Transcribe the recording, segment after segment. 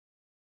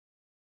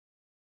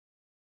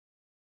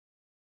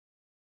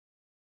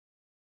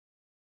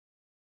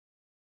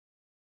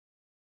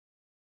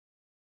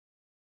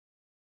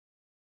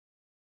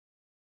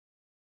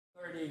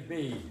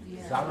130b,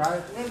 is that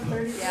right?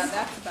 130? Yeah,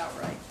 that's about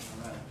right.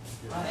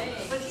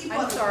 But he I'm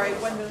bought sorry, the-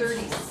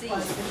 130C.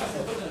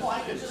 Well,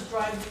 I could just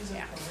drive these.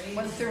 Yeah,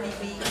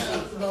 130B.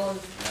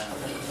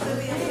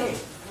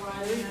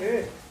 Very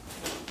good.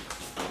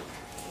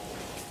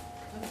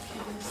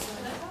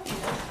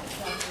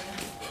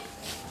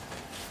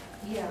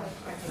 Yeah,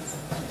 I think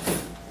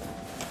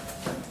so.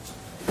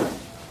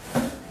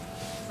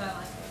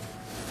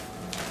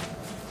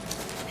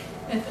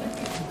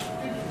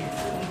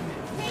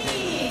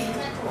 Hey,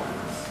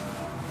 macarons.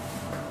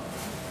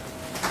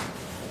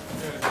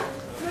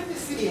 Good to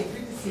see you.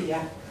 Good to see you.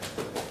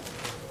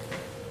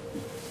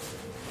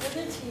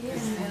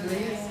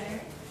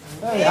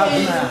 Hey, how's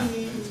it,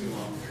 man?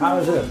 How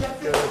is it?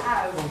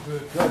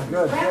 Good.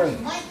 Glad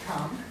we might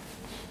come.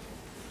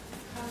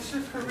 How's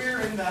your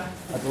career in the?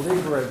 I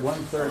believe we're at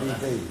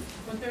 130b.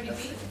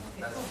 130B?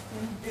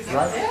 Is it?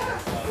 Right? Yeah.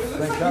 It looks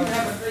Think like so? you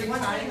have a great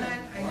time.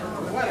 I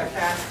know. What a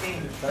fast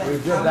game. But we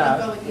did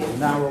that, and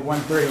now we're at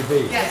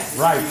 130b. Yes.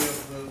 Right.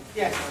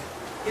 Yes.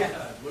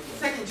 Yeah.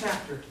 Second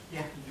chapter.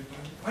 Yeah.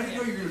 I didn't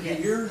know you were going to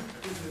be here.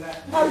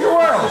 How's your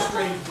world? It's a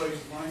strange place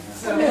of mine.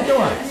 So, What are you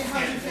doing?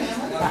 how's your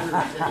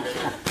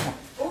family?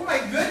 Oh my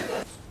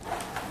goodness.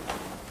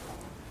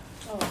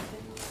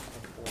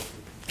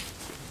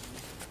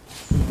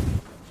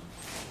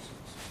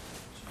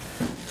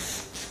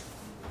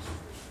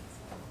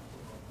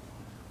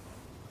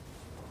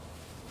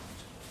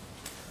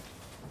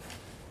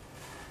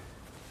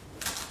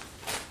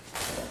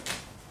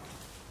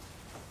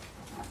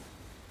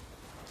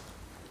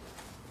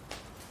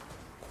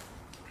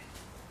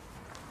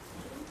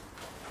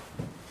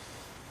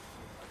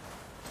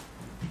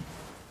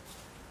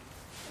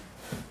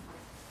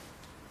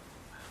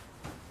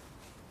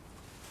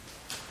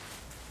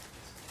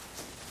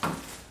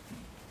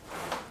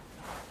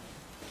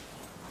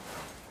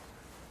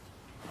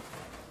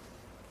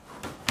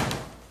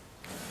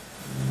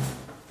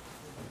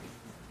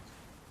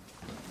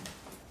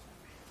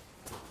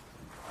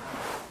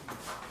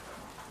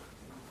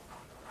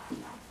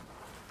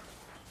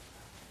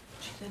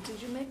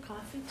 Did you make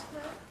coffee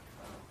today?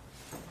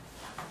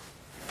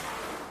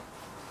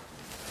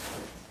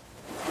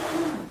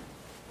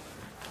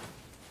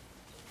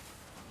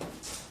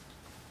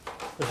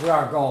 This is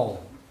our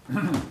goal.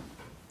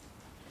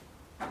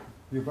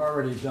 You've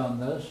already done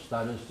this,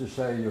 that is to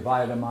say, you've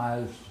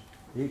itemized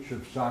each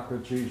of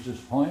Socrates'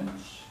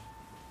 points.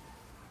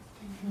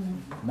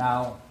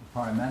 Now,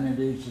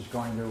 Parmenides is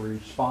going to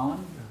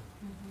respond.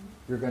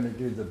 You're going to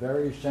do the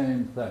very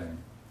same thing.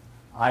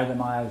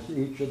 Itemize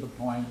each of the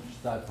points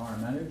that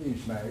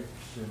Parmenides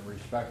makes in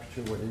respect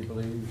to what he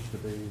believes to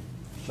be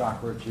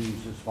Socrates'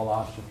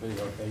 philosophy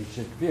or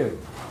basic view.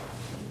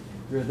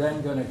 You're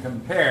then going to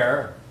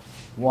compare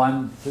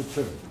 1 to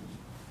 2.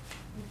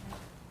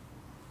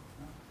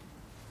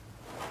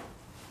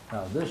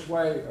 Now, this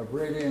way of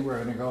reading, we're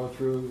going to go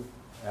through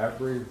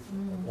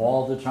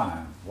all the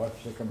time.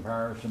 What's the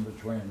comparison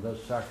between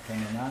this section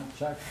and that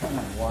section,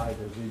 and why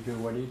does he do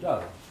what he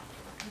does?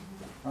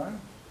 All right?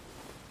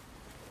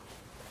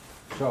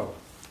 So,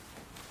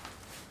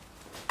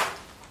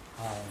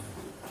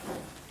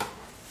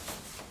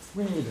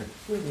 we need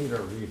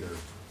a reader,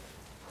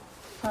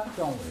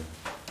 don't we?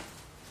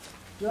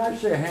 Did I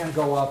see a hand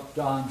go up,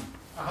 Don?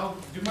 I'll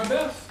do my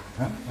best.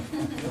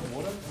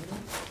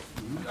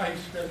 I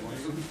expect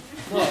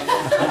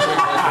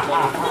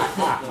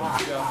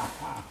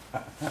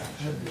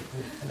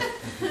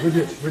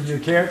Would you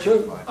care to?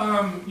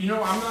 You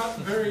know, I'm not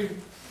very.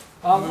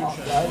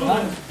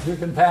 You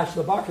can pass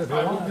the buck if you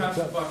I will want. pass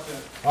the buck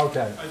then.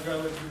 Okay. I'd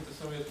rather give it to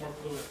somebody that's more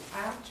fluid.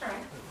 I'll try.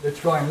 It's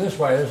going this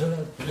way, isn't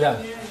it?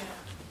 Yes.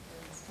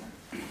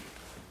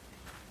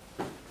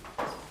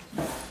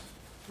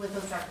 With O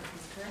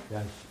Socrates, correct?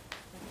 Yes.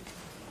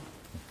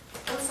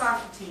 O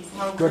Socrates,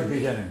 how Good worthy-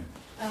 beginning.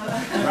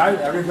 Right?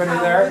 Everybody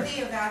How there?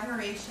 worthy of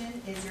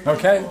admiration is your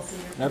Okay. impulse in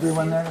your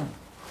Everyone pursuit.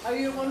 there? Are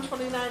you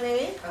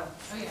 129A? Oh,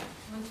 Oh, yeah,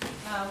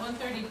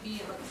 130B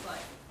it looks like.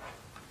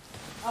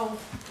 Oh,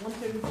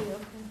 130B,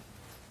 okay.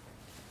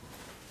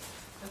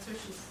 That's where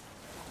she's.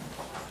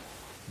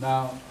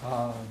 Now,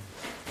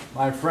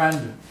 my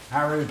friend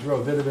Harry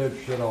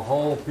Drovidovich did a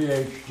whole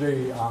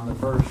PhD on the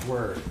first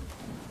word.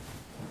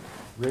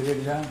 Read it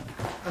again.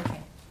 okay.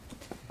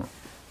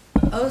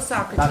 O That's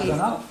Socrates.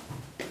 enough.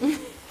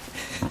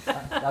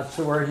 That's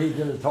the word he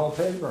did his whole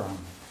paper on.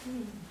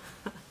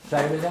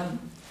 Say it again.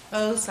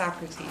 O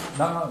Socrates.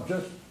 No,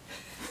 just.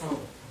 Oh.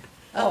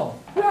 Oh,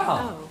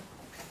 yeah. Oh.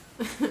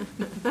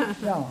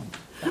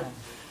 Yeah.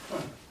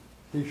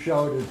 He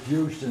showed its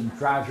use in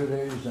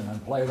tragedies and in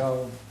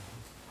Plato.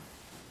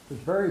 It's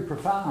very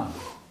profound.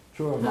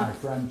 Two of my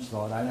friends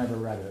thought. I never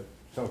read it.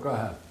 So go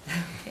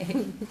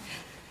ahead.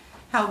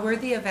 How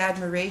worthy of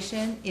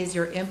admiration is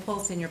your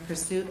impulse in your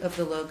pursuit of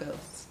the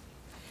Logos?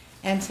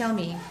 And tell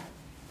me,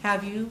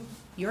 have you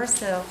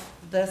yourself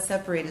thus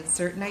separated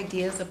certain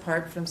ideas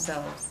apart from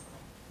selves?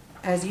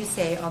 As you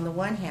say, on the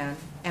one hand,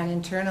 and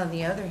in turn on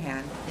the other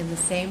hand, in the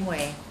same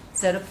way,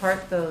 set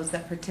apart those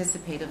that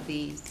participate of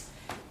these,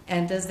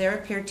 And does there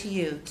appear to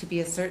you to be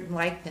a certain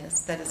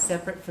likeness that is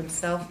separate from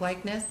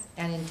self-likeness,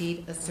 and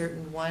indeed a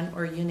certain one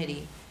or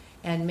unity,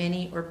 and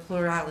many or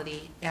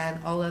plurality,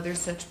 and all other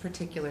such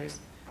particulars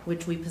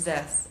which we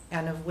possess,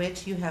 and of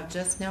which you have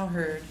just now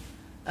heard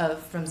of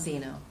from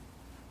Zeno?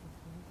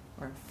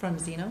 Or from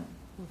Zeno?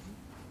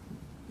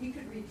 You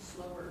could read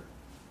slower.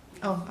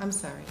 Oh, I'm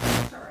sorry.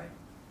 It's all right.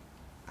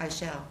 I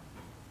shall.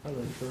 Oh,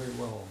 that's very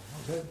well.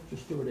 Okay,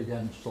 just do it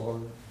again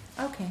slowly.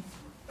 Okay.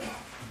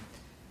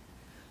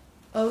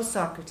 O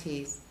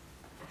Socrates,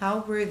 how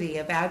worthy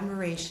of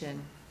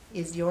admiration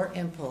is your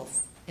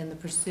impulse in the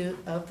pursuit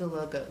of the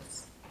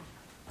Logos.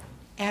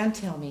 And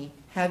tell me,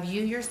 have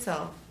you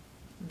yourself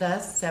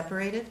thus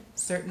separated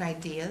certain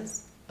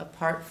ideas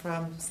apart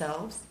from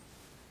selves,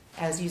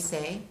 as you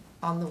say,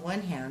 on the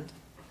one hand,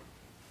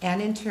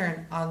 and in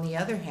turn, on the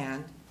other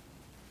hand,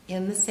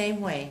 in the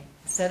same way,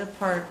 set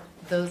apart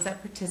those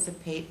that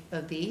participate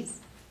of these?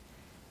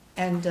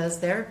 And does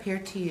there appear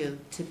to you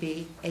to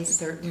be a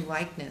certain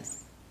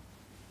likeness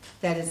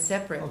that is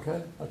separate?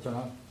 Okay, that's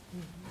enough.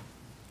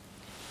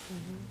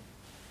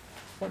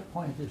 What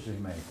point is he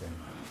making?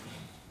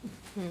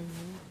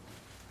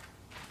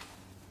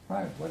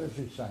 Right, what is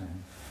he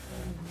saying?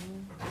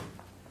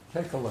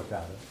 Take a look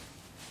at it.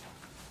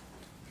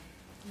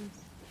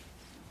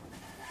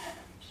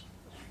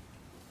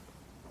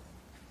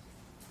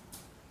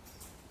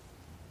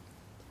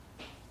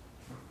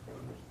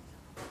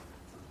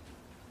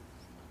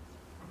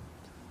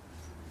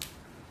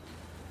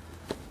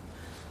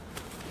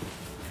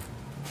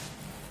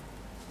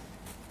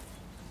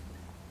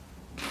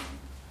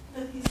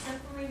 That he's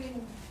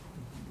separating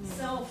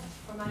self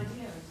from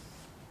ideas.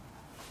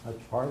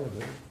 That's part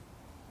of it.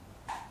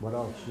 What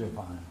else do you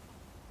find?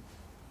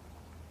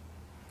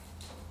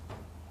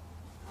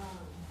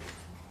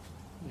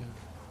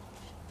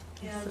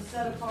 And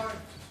set apart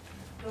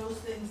those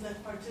things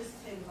that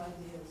participate of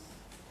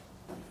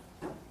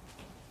ideas.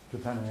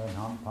 Depending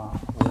on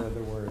where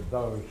the word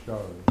those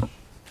goes.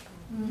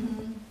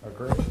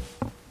 Agree?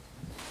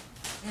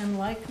 And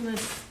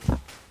likeness,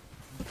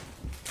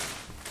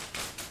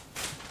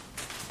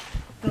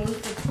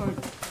 those that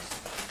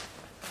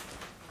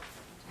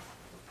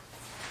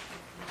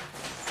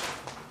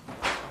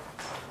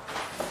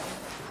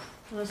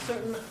a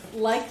certain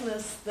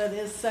likeness that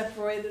is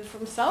separated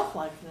from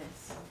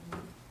self-likeness.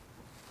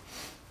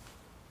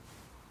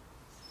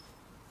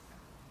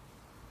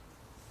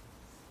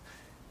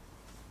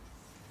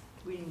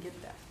 We didn't get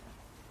that.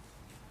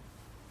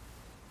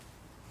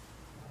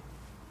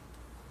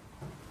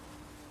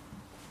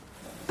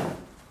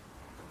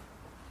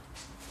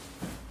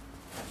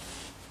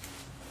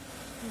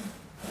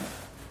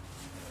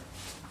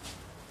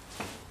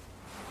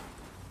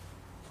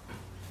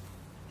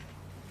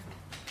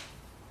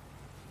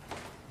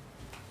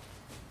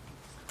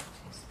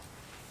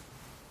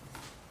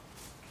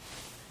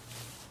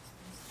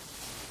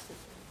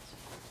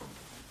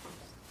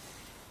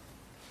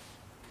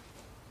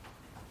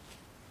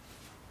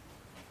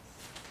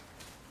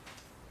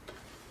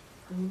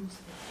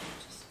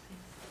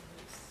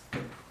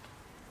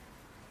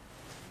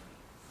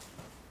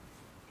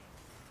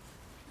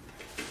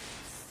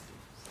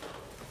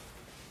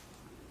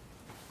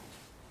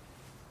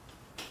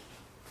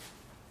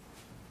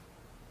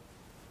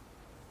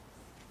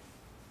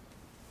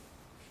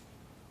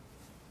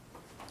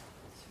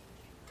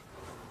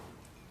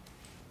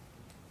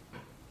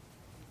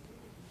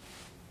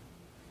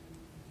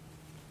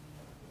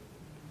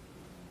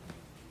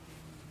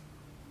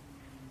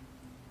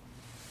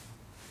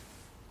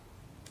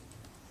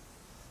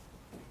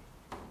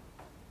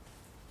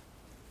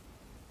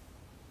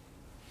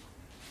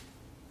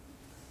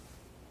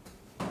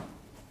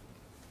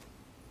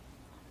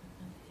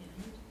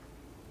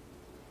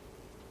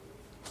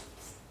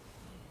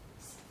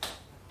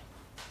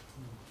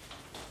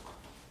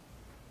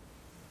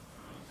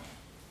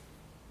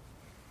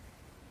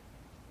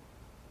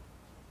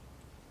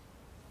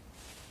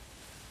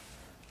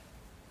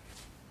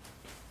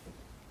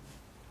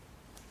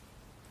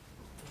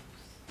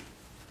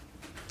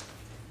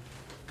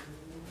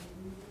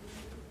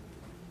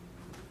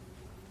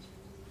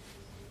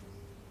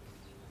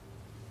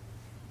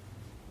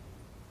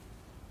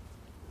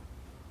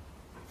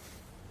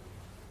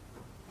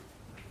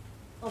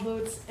 Although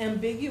it's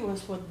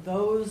ambiguous what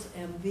those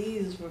and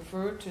these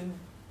refer to.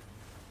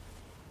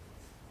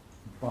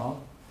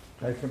 Well,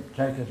 take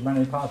as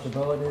many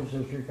possibilities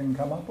as you can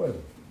come up with.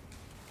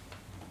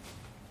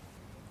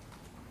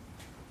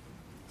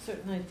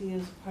 Certain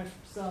ideas apart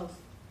from selves.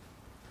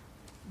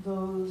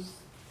 Those,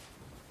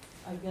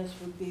 I guess,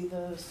 would be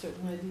the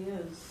certain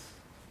ideas.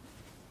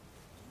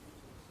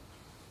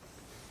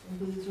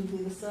 And these would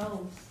be the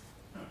selves.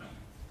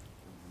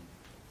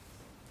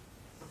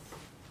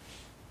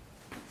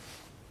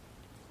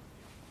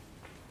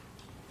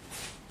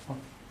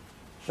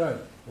 So,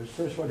 is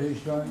this what he's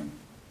doing?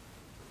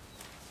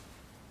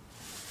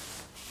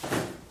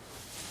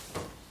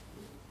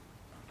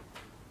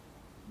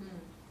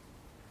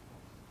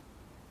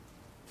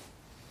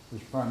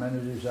 Is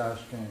Parmenides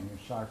asking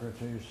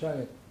Socrates,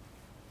 say,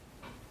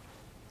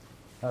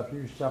 Have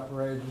you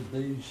separated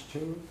these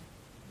two?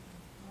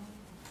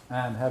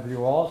 And have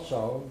you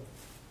also,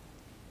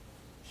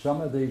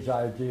 some of these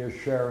ideas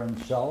share in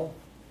self,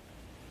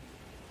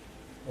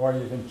 or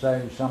you can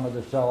say some of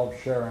the selves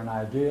share in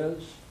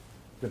ideas,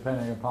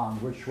 depending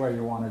upon which way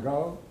you want to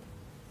go.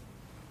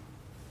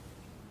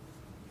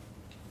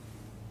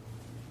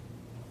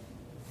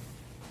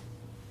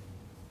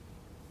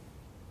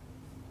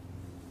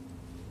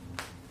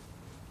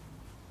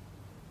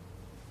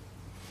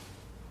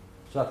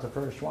 Is that the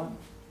first one?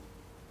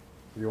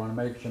 Do you want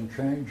to make some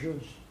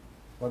changes?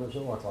 What does it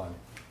look like?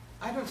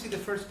 I don't see the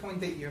first point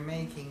that you're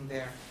making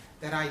there,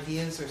 that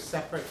ideas are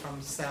separate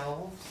from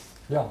selves.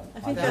 Yeah, I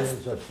think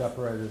ideas are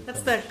separated. That's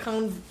from- that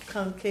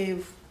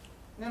concave,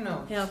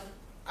 No, yeah,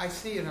 I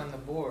see it on the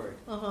board.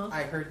 uh-huh.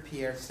 I heard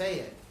Pierre say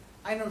it.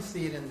 I don't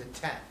see it in the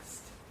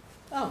text.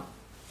 Oh,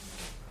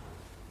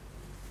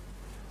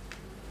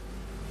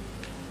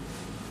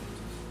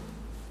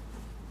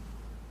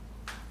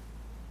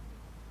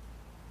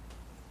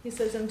 he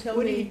says, until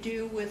What do you me,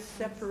 do with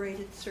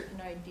separated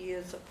certain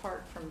ideas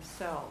apart from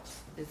selves?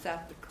 Is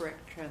that the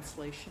correct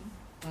translation?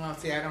 Well,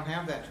 see, I don't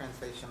have that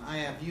translation. I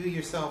have you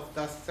yourself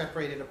thus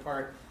separated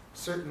apart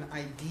certain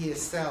idea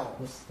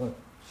selves. Look,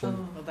 see,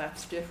 Oh. Well,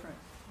 that's different.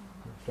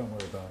 don't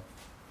worry about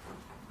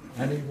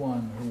it.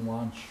 Anyone who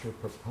wants to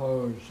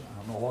propose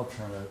an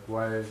alternate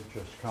way,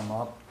 just come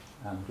up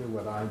and do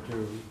what I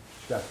do,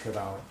 sketch it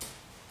out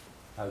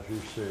as you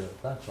see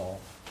it, that's all.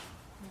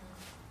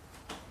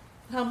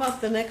 how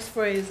about the next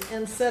phrase,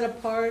 and set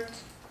apart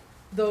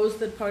those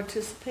that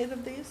participate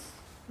of these?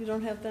 You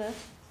don't have that?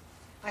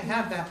 I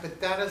have that, but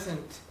that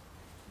isn't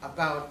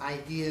about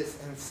ideas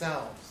and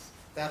selves.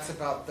 That's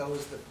about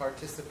those that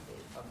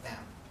participate of them.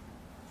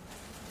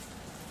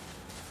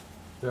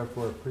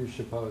 Therefore, it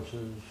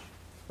presupposes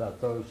that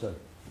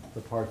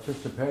the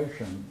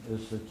participation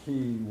is the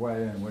key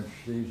way in which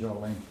these are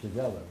linked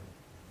together.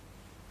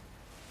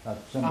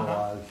 That's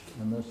symbolized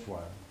in this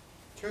way.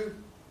 True.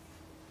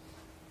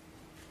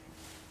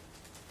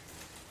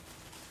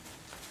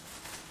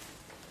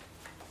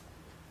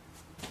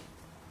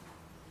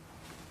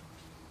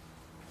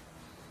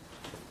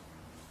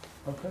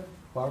 Okay,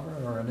 Barbara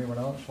or anyone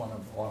else want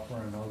to offer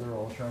another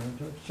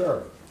alternative?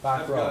 Sir,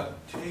 back I've row.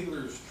 got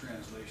Taylor's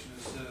translation.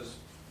 It says,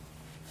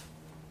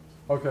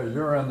 Okay,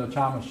 you're in the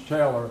Thomas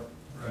Taylor,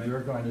 Right. and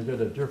you're going to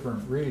get a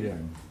different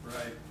reading.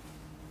 right.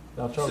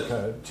 That's it says,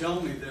 okay.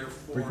 Tell me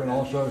therefore. We can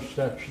also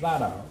sketch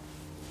that out.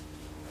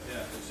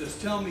 Yeah, it says,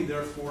 tell me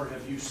therefore,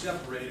 have you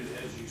separated,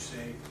 as you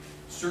say,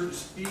 certain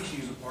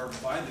species apart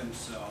by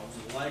themselves,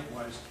 and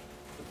likewise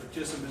the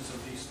participants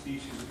of these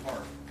species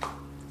apart?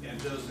 And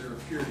does there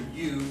appear to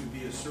you to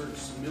be a certain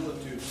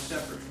similitude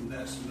separate from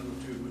that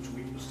similitude which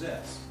we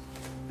possess,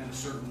 and a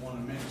certain one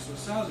in many? So it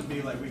sounds to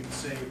me like we can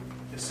say,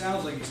 it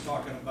sounds like he's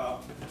talking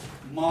about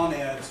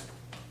monads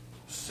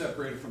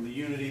separated from the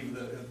unity,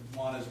 the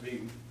monads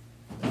being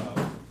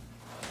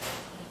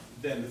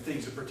then the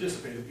things that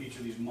participate in each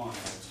of these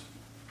monads.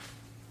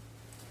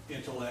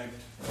 Intellect,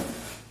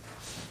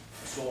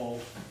 soul,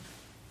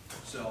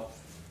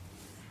 self.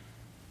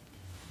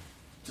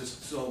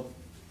 Just so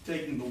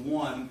taking the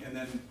one and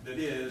then that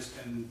is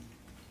and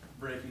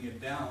breaking it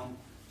down,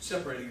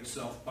 separating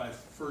itself by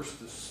first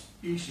the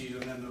species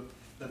and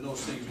then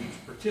those things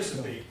which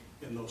participate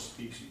in those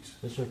species.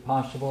 Is it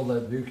possible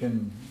that you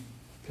can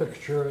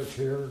picture it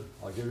here?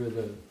 I'll give you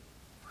the...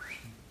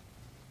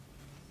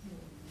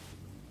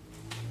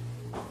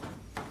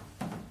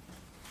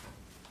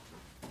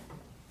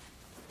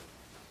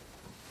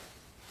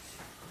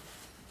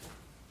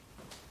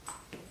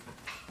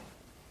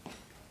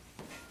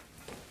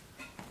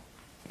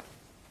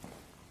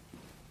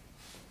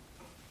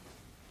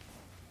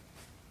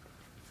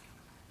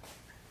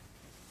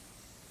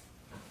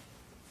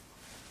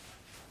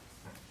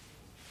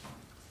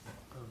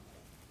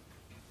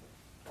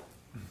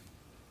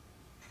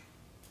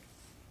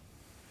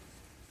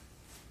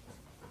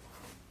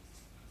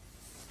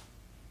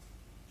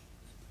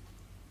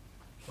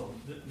 So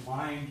the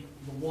mind,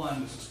 the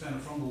one, is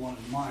suspended from the one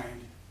is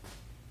mind,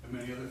 and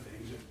many other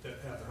things that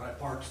have their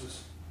hyparxis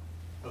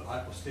of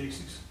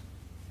hypostasis.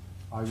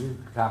 Are you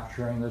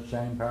capturing the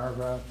same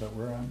paragraph that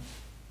we're in?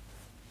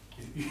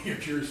 You're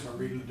curious about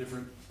reading a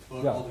different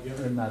book Yeah,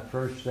 altogether? in that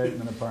first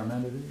statement of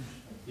Parmenides?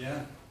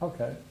 Yeah.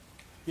 Okay,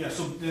 Yeah,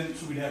 so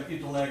we'd have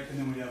intellect, and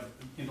then we'd have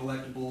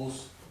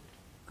intellectables,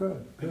 good,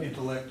 and good.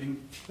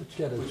 intellecting, Let's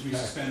get which it we back.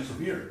 suspend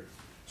from here.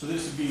 So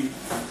this would be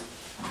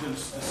the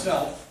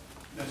self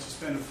that's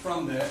suspended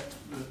from that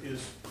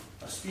is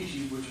a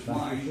species, which is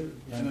Thank you,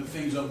 mind, sir. and the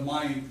things of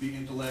mind be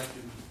intellect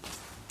and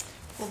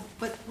Well,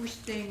 but we're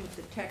staying with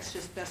the text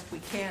as best we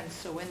can,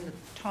 so in the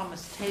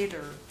Thomas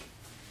Taylor,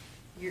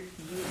 you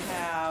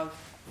have,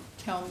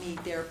 tell me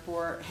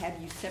therefore, have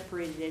you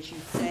separated, as you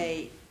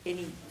say,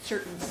 any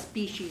certain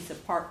species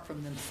apart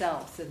from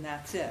themselves, and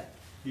that's it?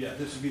 yeah,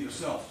 this would be the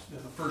self, the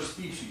first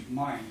species,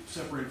 mind,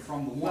 separated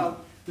from the one.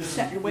 Well, This is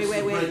wait, the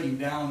wait, wait. breaking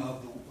down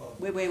of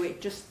the,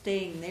 Wait, just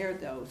staying there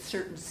though,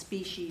 certain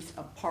species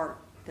apart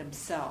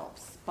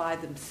themselves, by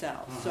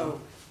themselves. Uh-huh.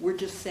 So we're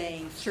just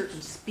saying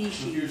certain So you're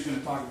species. just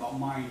gonna talk about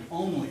mind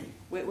only.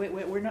 Wait,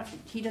 we're not,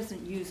 he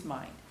doesn't use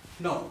mind.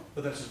 No,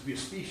 but that's just be a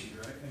species,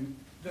 right? And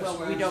that's Well,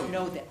 what we I'm don't saying.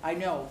 know that, I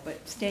know,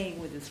 but staying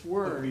with his There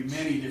words. could be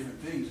many different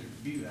things that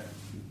could be that.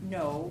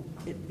 No,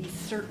 it'd be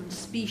certain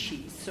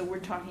species. So we're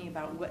talking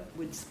about what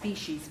would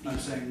species be? I'm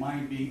saying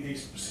mind being a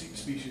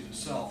species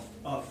itself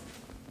of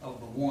the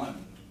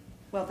one.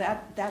 Well,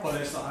 But that's,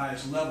 it's the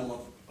highest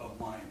level of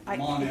mind, I,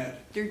 monad.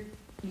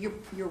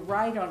 you're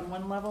right on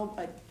one level,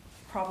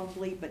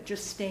 probably, but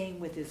just staying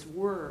with his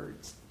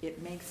words,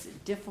 it makes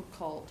it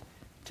difficult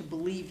to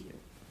believe you,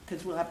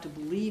 because we'll have to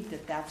believe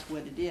that that's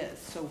what it is.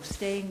 So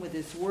staying with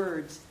his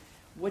words,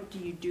 what do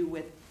you do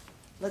with,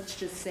 let's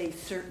just say,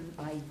 certain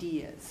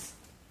ideas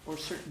or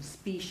certain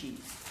species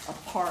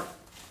apart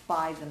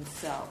by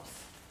themselves?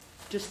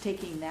 Just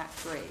taking that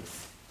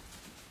phrase.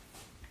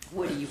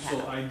 What do you So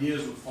have?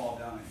 ideas would fall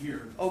down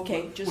here.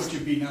 Okay, What just,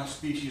 would be now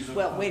species of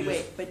well, wait,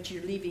 this? but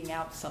you're leaving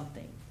out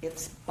something.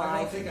 It's I by,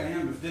 don't think I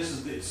am, if this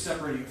is, it's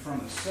separating it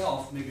from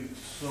itself, making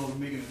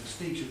a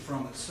distinction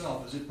from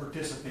itself, as it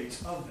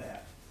participates of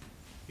that.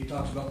 He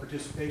talks about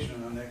participation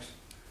in the next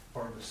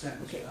part of the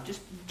sentence. okay, yeah?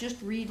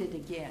 just read it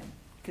again,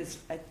 because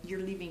you're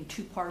leaving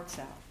two parts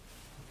out.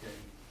 Okay.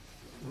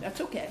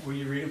 That's okay. Will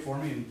you read it for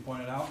me and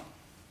point it out?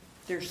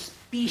 There's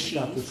It's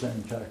got the species,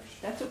 same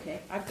text. that's okay,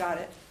 I've got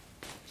it.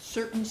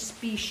 Certain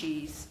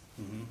species,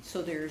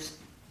 so there's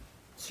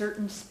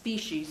certain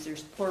species,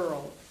 there's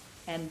plural,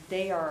 and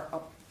they are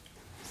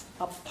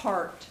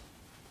apart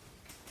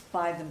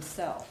by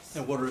themselves.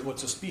 And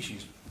what's a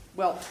species?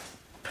 Well,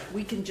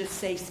 we can just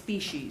say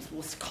species,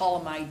 we'll call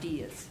them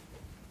ideas.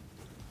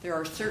 There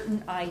are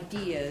certain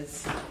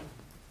ideas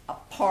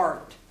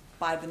apart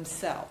by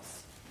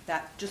themselves,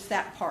 just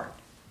that part.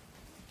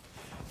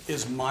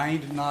 Is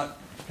mind not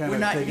kind We're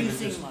of not taken as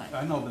using just- mind.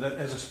 I know, but that,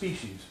 as a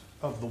species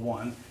of the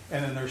one,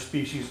 and then there's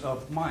species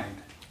of mind.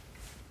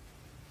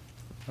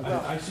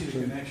 I see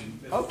the connection.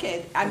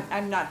 Okay,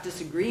 I'm not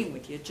disagreeing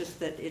with you, it's just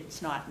that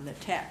it's not in the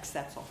text,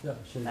 that's all. Yeah,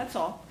 see, That's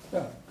all.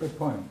 yeah, good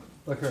point.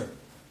 Look here.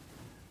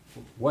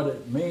 What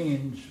it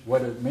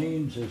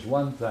means is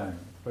one thing,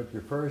 but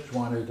you first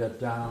want to get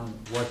down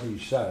what he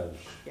says.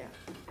 Yeah.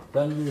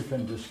 Then you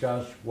can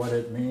discuss what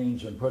it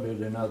means and put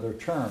it in other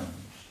terms.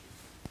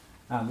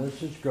 And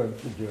this is good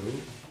to do.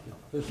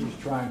 This is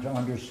trying to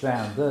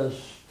understand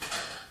this,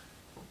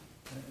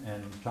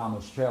 and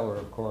Thomas Taylor,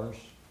 of course.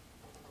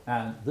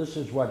 And this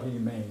is what he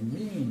may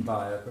mean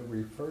by it, but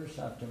we first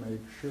have to make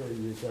sure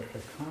you get the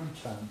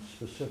content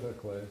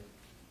specifically,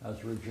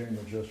 as Regina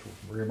just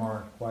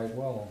remarked quite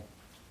well.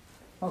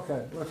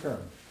 Okay, look here.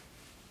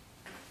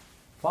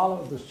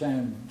 Follow the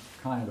same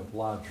kind of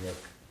logic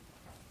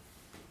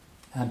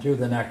and do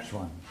the next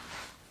one.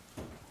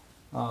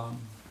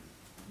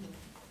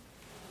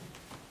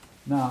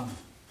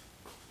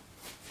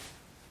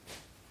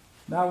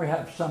 Now we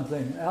have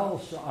something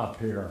else up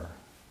here.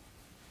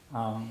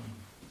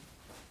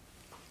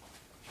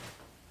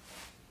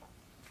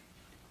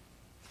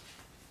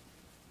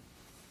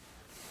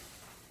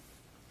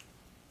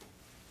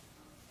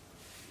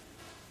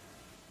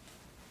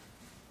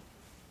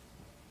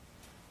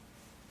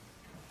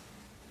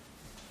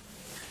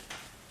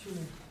 Julie,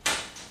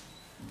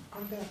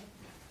 on that,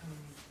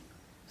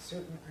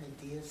 certain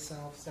ideas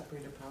self,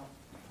 separate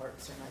apart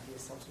certain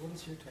ideas selves, what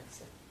does your text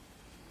say?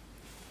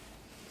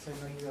 So I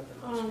know you have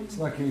the most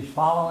recent. Look, he's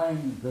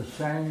following the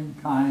same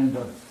kind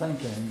of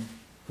thinking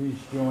he's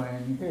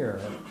doing here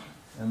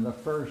in the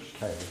first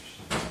case,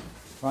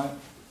 right?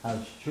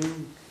 Has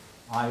two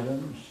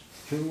items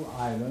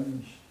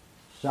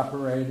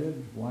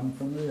separated, one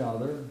from the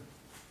other.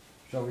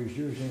 So he's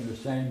using the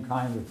same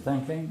kind of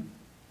thinking.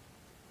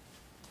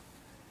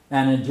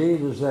 And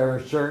indeed, is there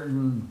a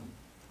certain,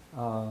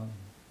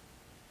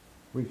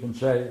 we can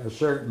say a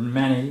certain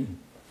many,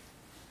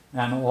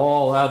 and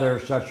all other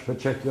such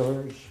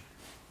particulars,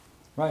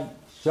 right?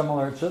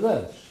 Similar to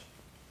this.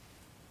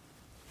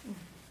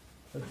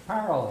 It's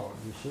parallel,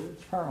 you see,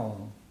 it's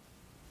parallel.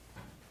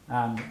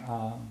 And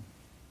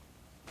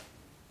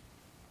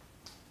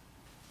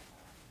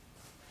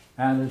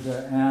is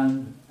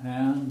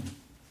and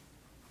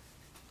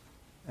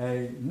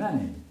a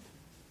many.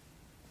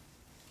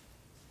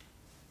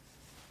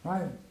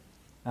 Right?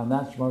 And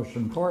that's most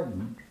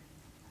important.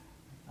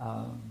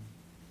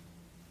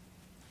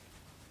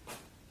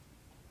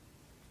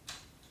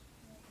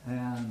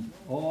 And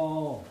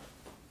all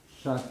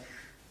such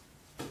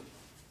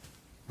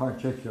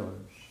particulars.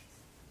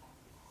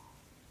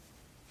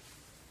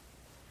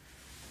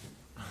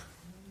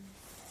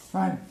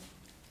 Right?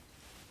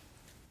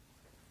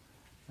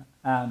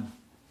 And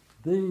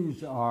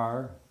these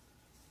are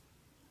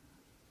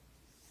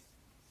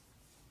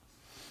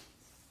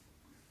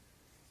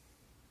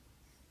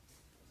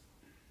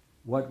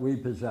what we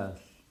possess.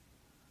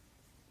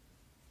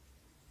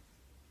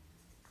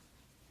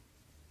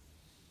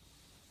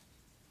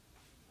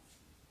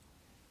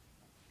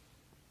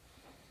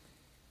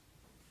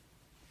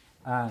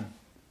 And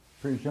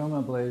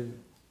presumably,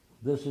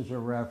 this is a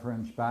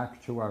reference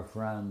back to our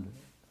friend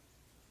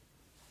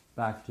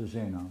back to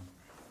Zeno.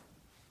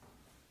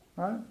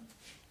 Right?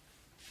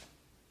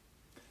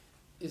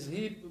 Is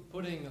he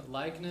putting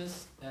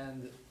likeness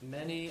and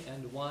many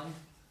and one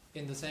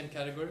in the same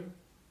category?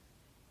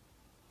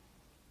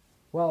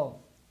 Well,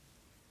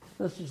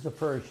 this is the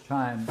first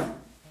time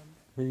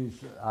he's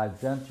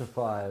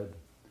identified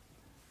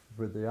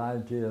with the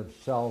idea of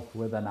self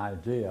with an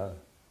idea,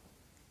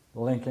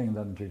 linking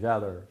them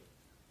together.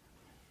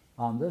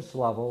 On this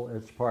level,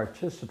 it's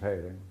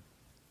participating.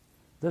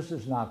 This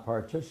is not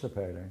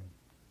participating,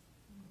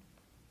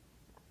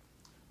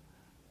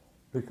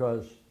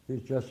 because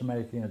he's just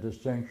making a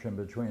distinction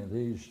between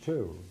these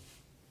two.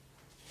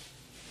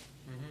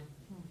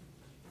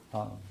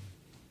 Mm-hmm.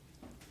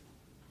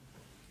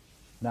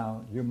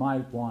 Now, you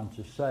might want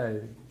to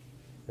say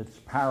it's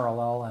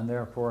parallel, and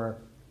therefore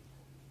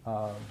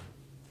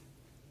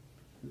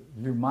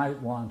you might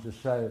want to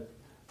say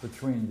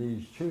between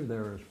these two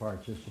there is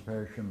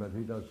participation, but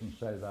he doesn't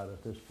say that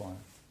at this point.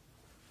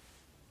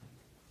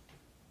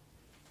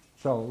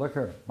 So look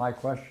here, my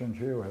question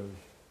to you is,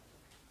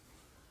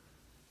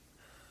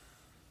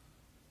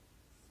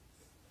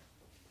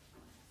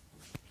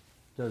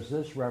 does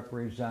this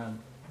represent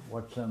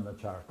what's in the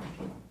text?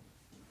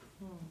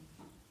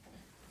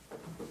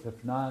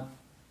 If not,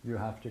 you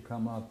have to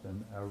come up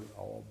and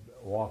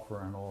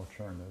offer an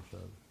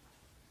alternative.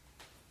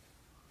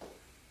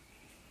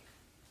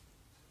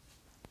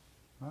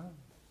 Right?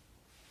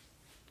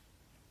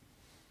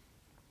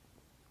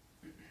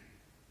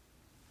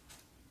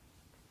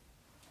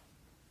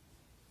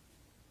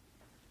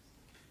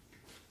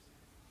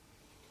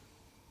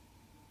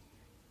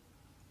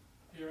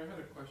 Here, I had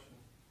a question.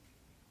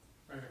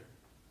 Right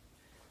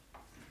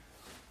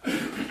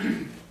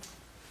here.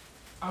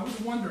 I was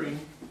wondering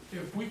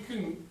if we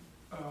can,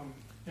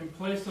 in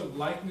place of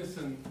likeness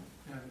and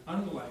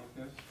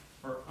unlikeness,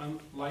 or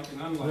like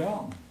and unlike,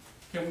 Yeah.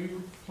 can we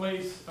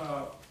replace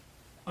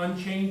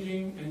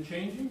unchanging and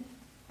changing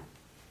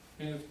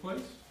in its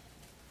place?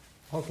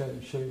 Okay,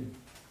 see,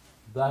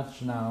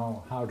 that's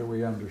now, how do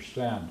we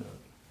understand it?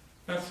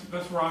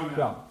 That's where I'm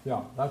at.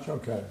 Yeah, that's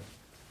okay.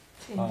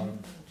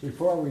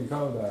 Before we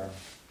go there,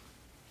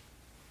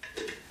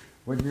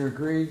 would you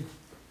agree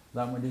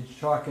that when he's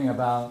talking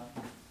about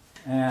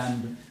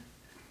and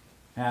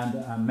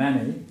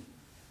many,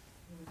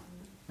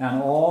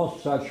 and all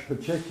such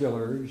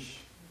particulars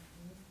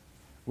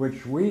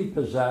which we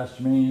possess,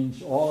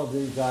 means all of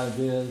these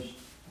ideas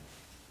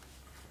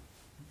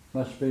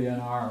must be in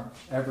our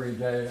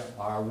everyday,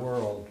 our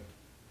world.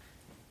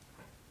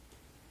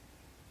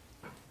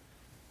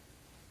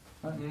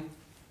 Mhm.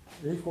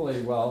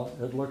 Equally well,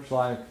 it looks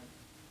like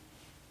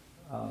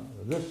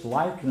this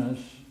likeness,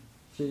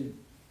 see,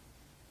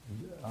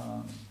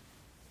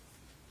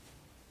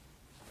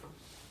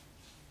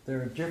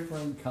 there are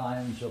different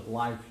kinds of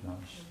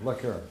likeness.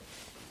 Look here.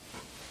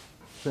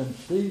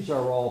 Since these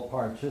are all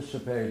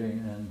participating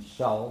in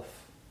self,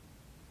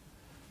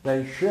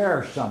 they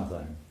share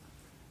something.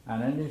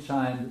 And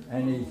anytime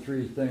any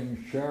three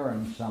things share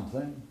in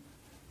something,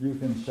 you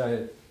can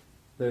say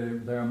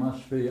there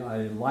must be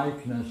a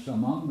likeness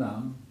among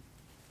them.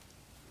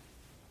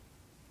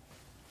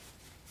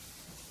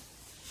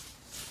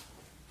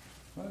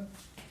 Right?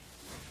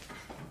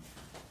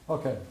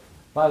 Okay,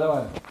 by the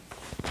way,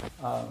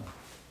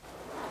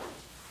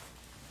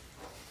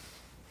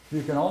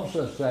 you can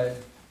also say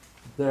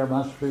there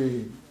must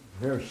be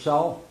here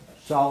self,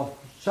 self,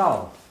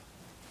 self.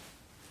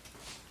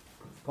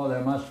 Well,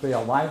 there must be a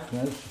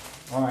likeness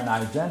or an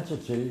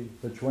identity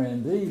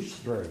between these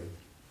three.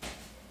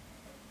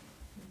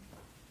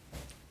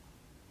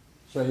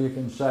 So you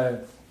can say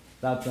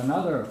that's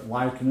another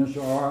likeness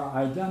or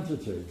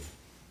identity.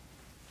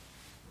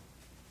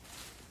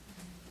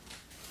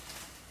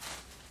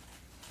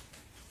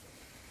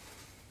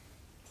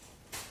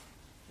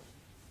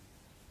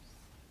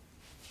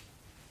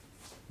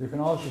 You can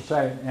also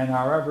say in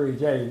our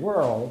everyday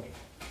world,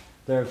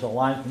 there's a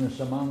likeness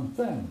among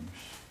things.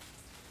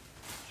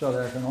 So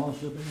there can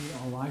also be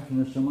a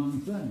likeness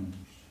among things.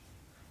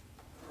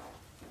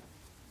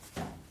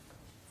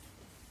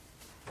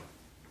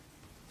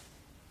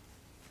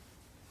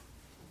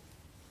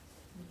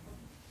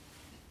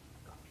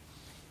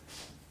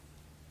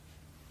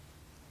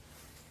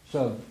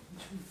 So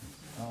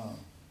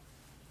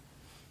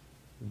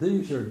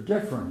these are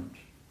different.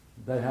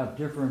 They have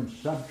different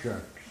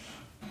subjects.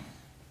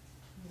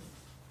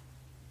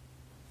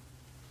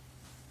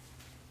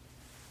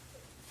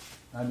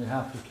 And you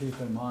have to keep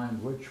in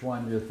mind which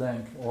one you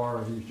think,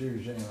 or he's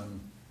using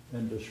them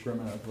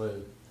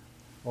indiscriminately,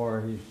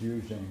 or he's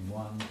using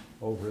one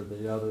over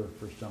the other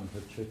for some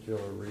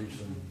particular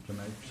reason to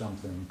make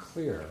something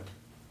clear.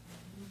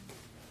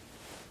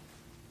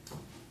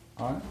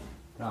 All right?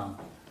 Now,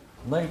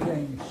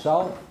 linking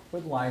self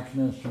with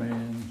likeness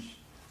means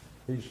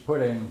he's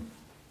putting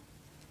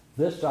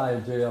this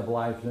idea of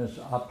likeness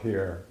up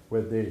here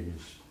with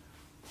these.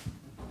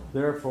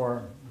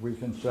 Therefore, we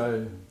can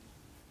say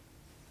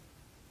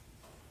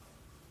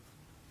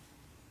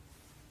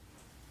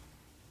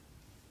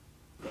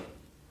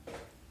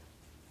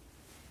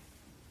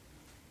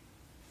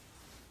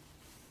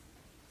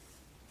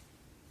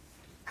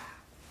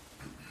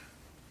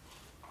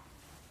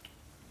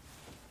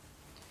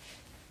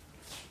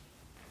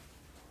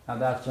Now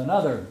that's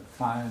another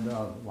kind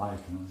of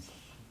likeness,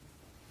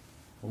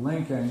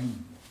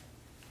 linking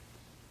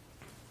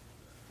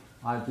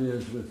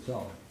ideas with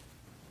self.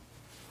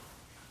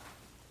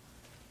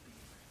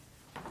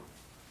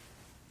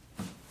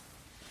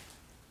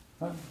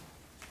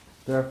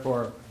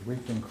 Therefore, we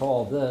can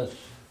call this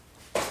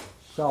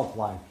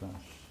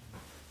self-likeness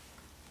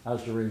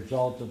as a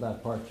result of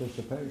that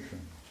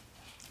participation.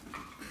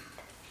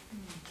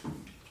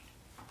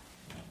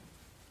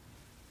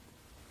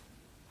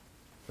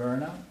 Fair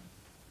enough?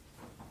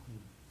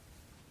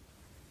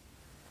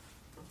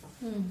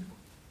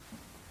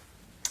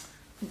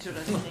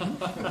 Interesting.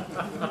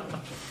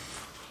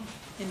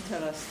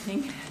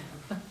 Interesting.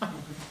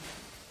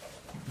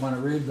 Want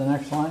to read the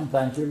next line?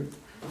 Thank you.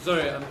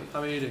 Sorry,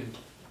 I'm eating.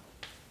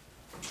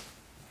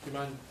 Do you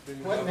mind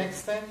reading What that?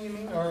 next then, you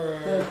mean,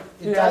 or?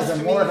 He it has does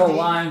to me immortal indeed.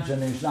 lines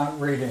and he's not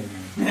reading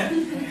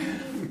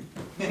them.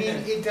 You mean,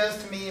 it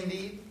does to me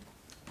indeed?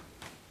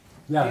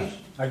 Yes,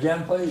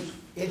 again, please.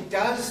 It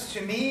does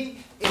to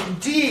me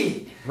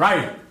indeed.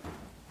 Right.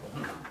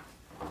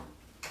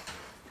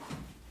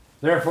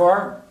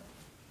 Therefore,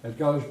 it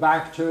goes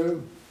back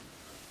to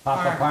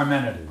Papa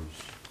Parmenides.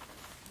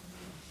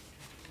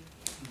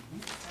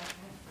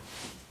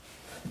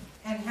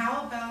 And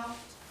how about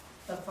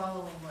the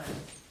following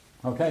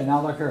one? Okay,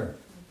 now look here.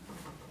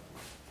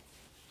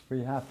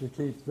 We have to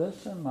keep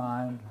this in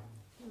mind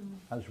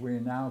as we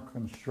now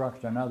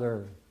construct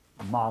another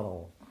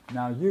model.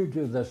 Now you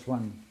do this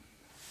one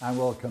and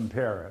we'll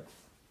compare it.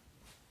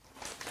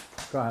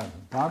 Go ahead.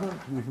 Robert,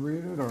 you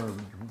read it, or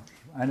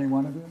any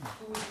one of you?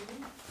 Who was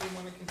reading? Do you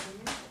want to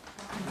continue?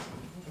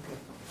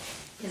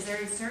 Is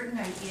there a certain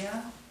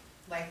idea,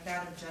 like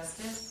that of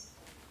justice,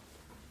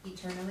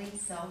 eternally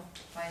self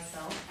by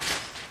self,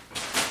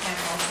 and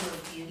also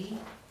of beauty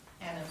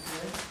and of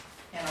good,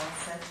 and all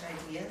such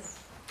ideas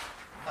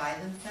by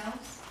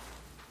themselves?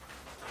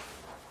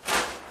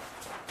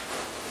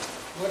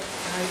 What,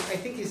 I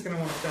think he's going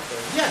to want to stop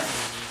there.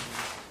 Yes!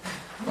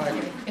 But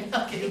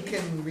Okay. you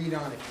can read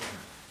on if you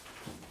want.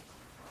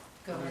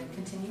 Go ahead,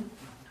 continue.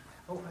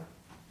 Oh,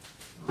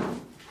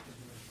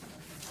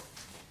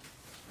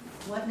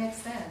 What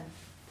next then?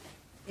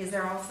 Is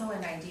there also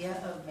an idea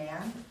of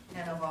man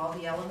and of all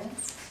the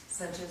elements,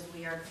 such as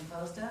we are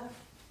composed of?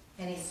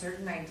 And a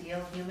certain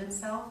ideal human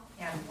self,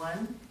 and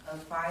one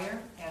of fire,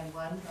 and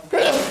one of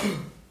water,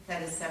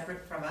 that is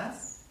separate from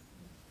us?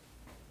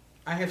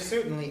 I have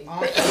certainly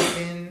often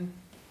been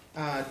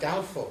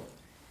doubtful,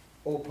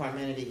 O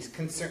Parmenides,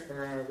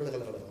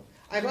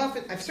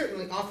 I've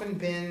certainly often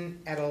been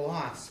at a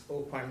loss,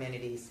 O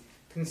Parmenides,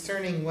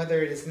 concerning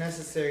whether it is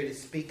necessary to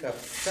speak of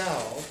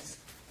selves,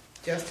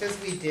 just as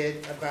we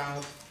did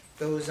about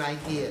those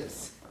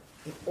ideas,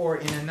 or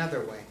in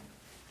another way.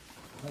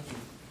 That's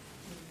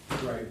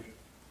great.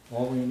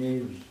 All we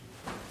need is,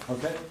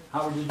 okay,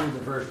 how would you do the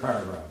first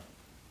paragraph?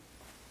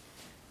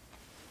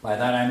 By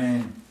that I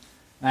mean,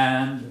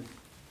 and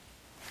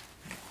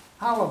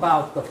how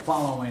about the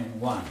following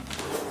one?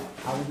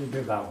 How would you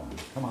do that one?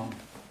 Come on.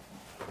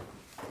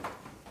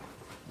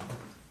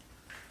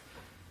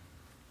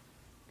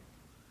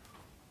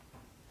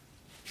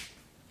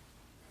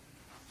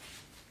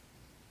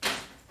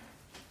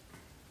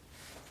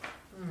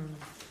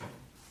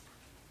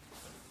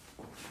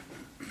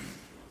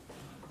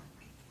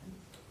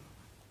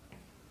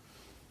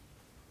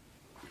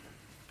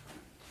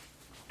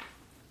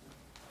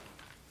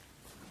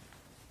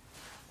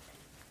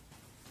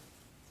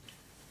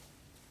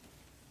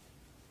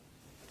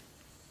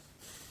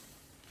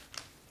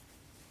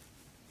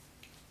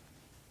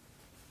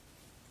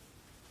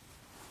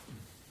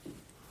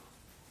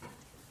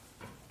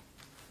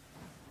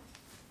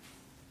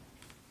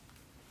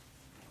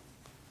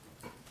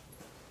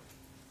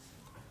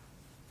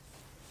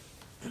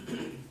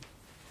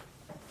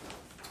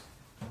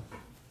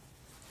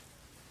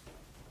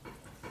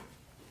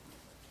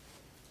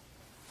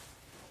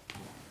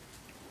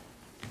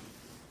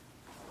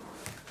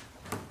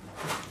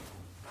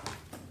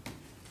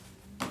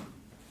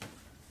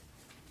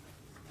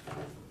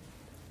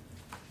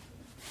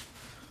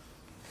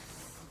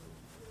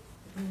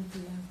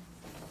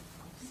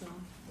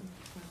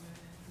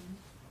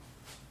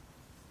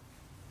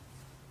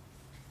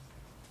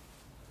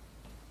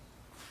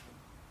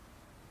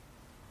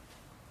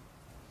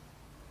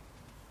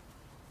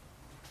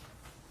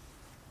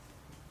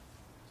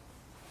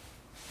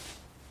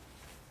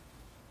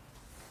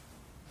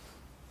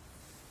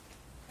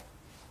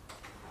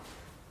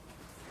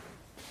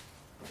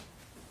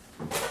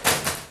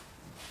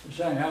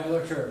 Saying, have a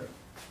look here.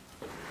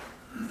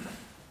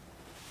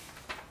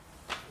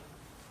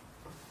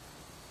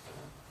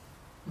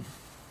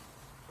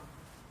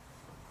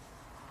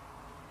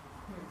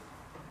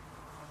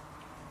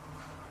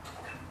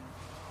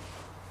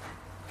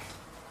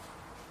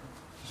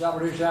 Is that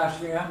what he's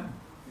asking him?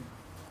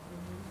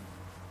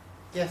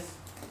 Yes.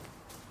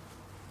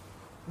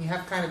 You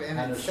have kind of an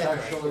And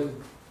etc.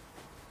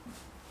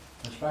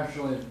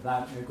 especially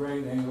that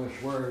great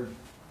English word,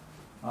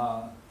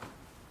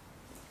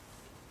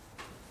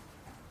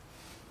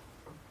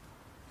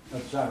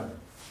 etc.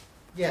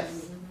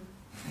 Yes.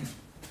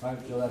 Right,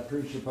 so that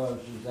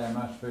presupposes there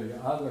must be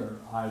other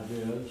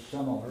ideas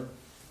similar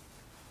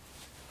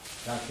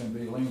that can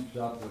be linked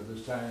up with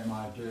the same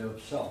idea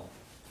of self.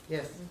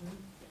 Yes.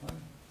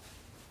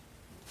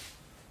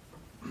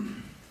 Right?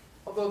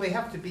 Although they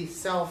have to be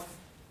self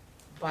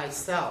by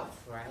self,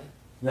 right?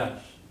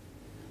 Yes.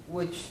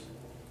 Which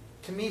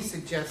to me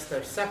suggests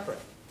they're separate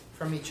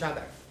from each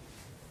other.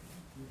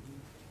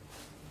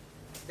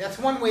 That's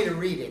one way to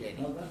read it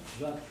anyway. No,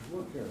 that's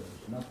look here.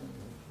 There's nothing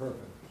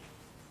perfect.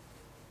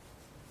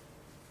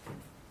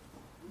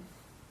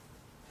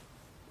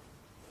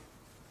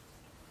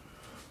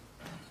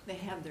 They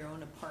have their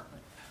own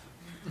apartment.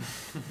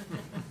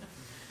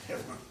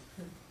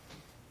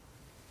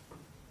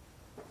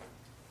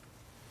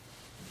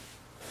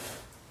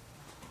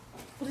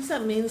 What does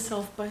that mean,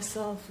 self by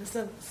self? Is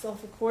that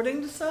self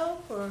according to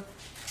self? Or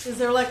is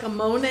there like a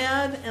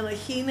monad and a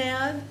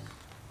henad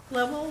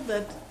level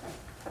that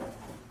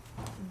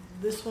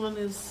this one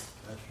is?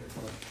 That's your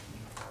question.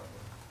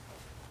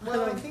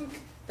 Well, I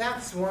think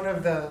that's one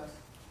of the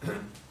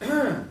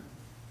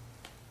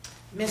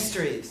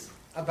mysteries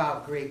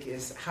about Greek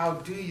is how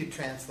do you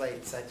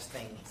translate such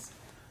things?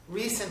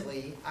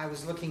 Recently, I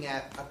was looking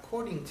at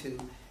according to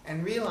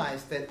and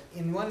realized that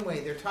in one way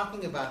they're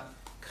talking about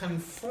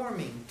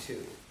conforming to.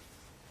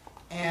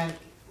 And,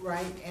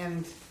 right,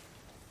 and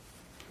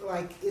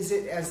like, is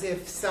it as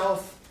if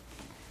self,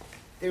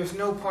 there's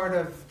no part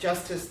of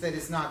justice that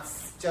is not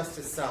just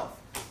as self.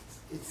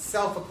 It's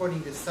self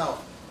according to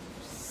self.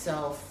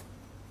 Self,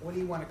 what do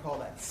you want to call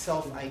that?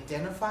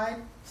 Self-identified?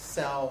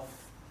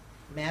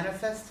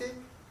 Self-manifested?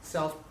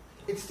 Self,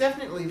 it's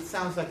definitely, it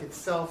sounds like it's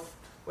self,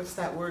 what's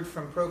that word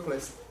from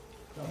Proclus?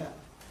 Yeah.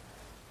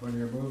 When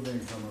you're moving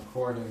from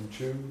according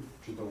to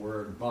the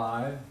word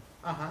by,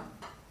 Uh-huh.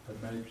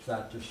 it makes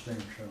that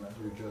distinction that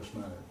you just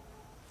made.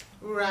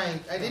 Right,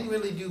 I didn't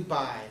really do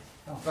by,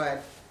 Oh.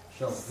 but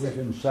So we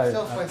can say,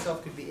 self by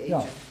self could be yeah,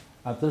 agent.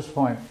 at this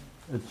point,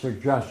 it's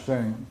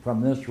suggesting from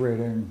this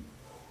reading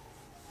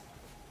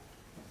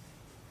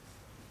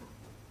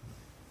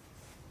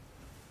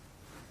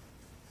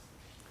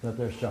that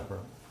they're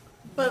separate.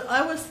 But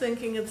I was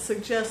thinking it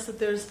suggests that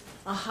there's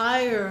a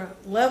higher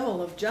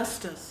level of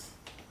justice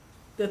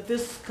that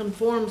this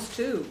conforms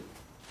to.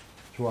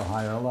 To a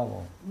higher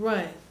level.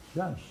 Right.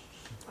 Yes.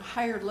 A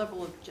higher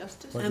level of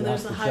justice? But And you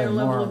there's have a to higher say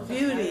level more. of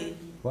beauty.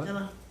 What?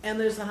 And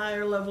there's a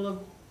higher level of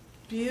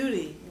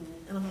beauty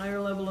and a higher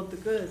level of the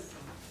good.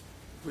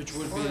 Which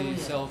would Or- be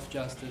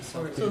self-justice,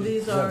 So self-beauty.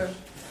 these are,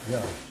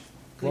 Yes.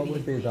 What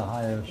would be the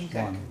highest I think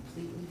I one?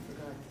 completely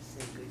forgot to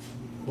say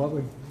good. What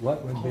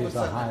would be Almost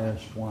the like-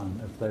 highest one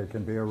if they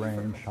can be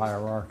arranged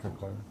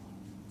hierarchically?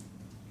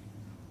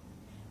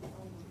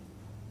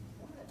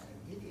 What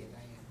an idiot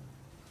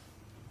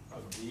I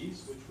am. Of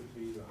these, which would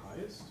be the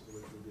highest, or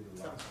which would be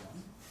the last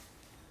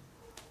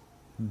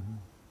one? Mhm.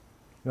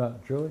 Yeah,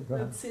 Julie, go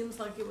ahead. it seems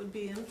like it would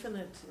be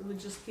infinite. It would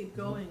just keep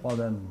going. Well,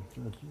 then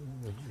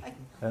it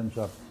ends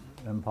up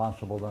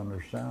impossible to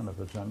understand if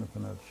it's an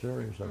infinite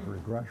series of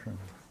regression.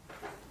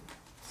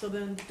 So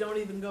then don't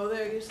even go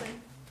there, you're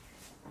saying?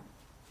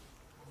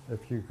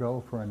 If you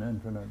go for an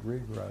infinite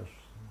regress,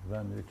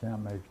 then you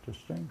can't make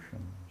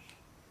distinctions.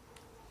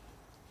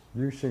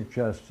 You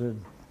suggested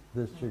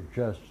this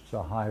suggests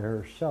a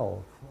higher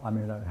self,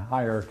 a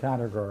higher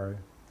category.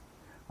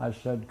 I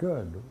said,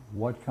 good.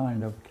 What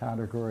kind of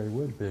category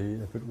would be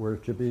if it were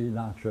to be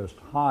not just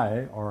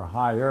high or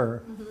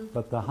higher,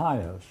 but the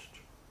highest?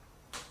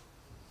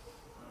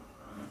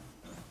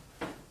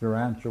 Your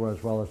answer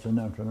was, well, it's an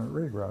infinite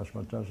regress,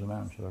 but doesn't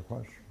answer the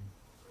question.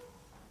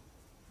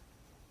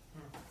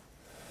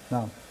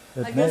 Now, I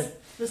it guess may,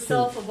 the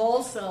self of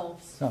all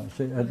selves, no,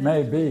 see, it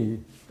may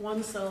be,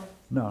 one self.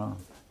 no,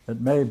 it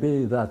may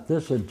be that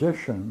this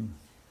addition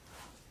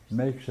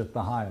makes it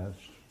the highest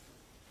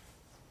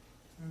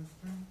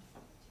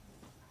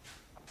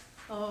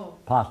Oh,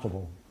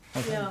 possible.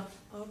 Okay? yeah,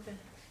 okay.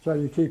 So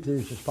you keep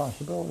these as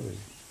possibilities.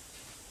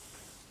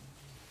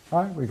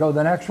 All right, we go to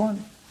the next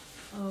one.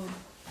 Oh,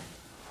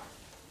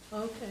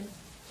 okay.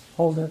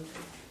 Hold it.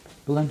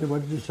 Belinda,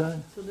 what did you say?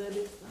 So that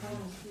is,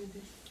 oh, you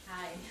did.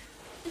 Hi.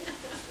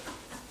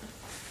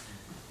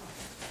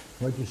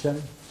 What did you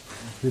say?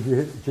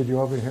 Did you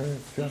overhear it,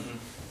 Jeff?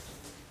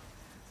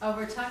 Oh,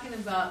 we're talking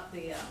about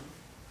the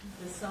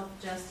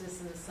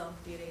self-justice and the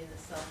self-beauty and the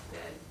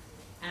self-good,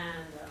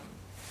 and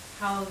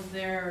how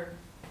they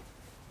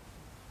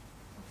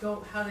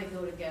go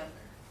together.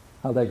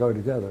 How they go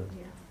together.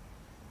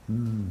 Yeah.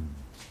 Mm.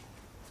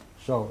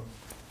 So,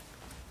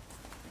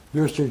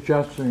 you're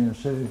suggesting, you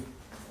see,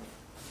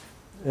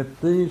 if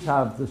these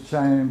have the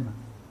same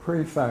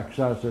prefix,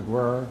 as it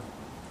were,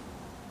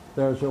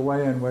 there's a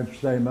way in which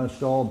they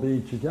must all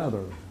be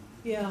together.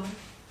 Yeah,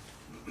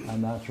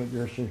 And that's what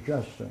you're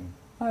suggesting.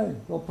 Hey,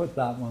 we'll put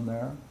that one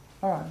there.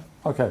 All right.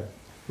 Okay.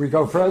 We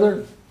go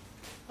further?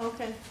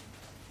 okay.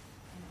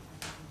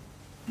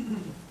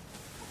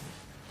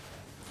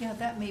 Yeah,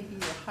 that may be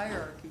a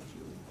hierarchy,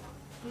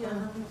 Julie.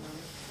 Yeah.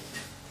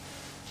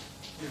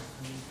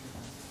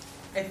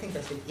 I think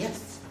I said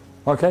yes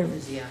Okay.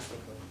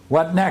 enthusiastically.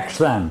 What next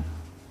then?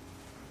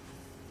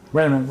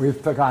 Wait a minute, we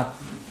forgot.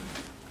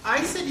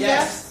 I said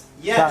yes.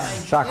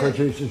 Yes.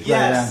 Socrates' great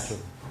Yes.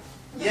 answer.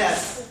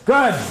 Yes.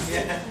 Good.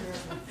 Yeah.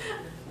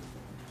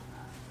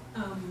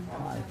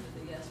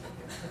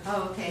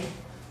 Oh, okay.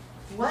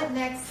 What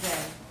next then?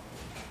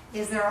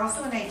 Is there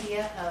also an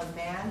idea of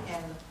man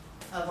and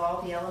of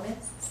all the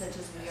elements, such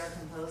as we are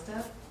composed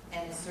of,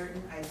 and a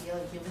certain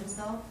ideal human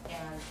self,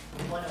 and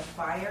one of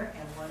fire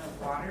and one of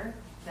water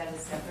that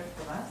is separate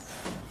from us?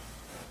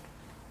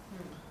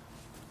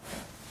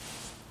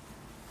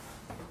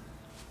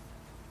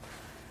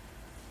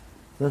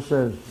 This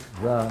is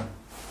the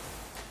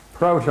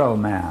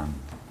proto-man.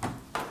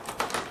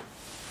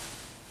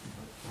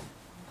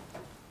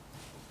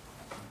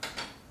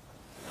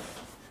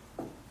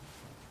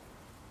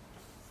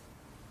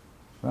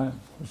 Right?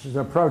 This is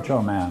a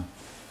proto-man.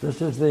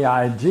 This is the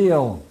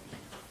ideal.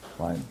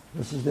 Right?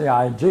 This is the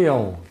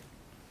ideal.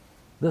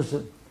 This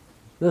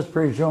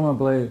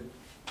presumably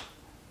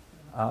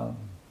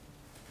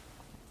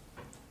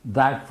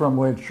that from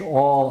which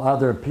all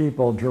other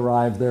people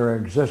derive their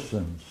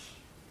existence.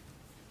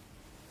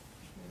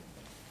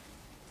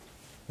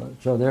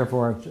 So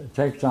therefore it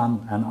takes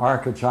on an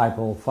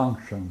archetypal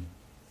function.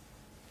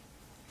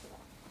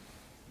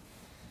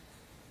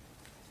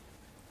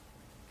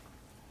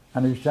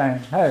 And he's saying,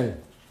 hey,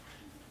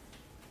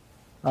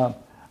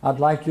 I'd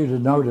like you to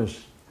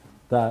notice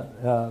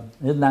that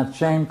in that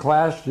same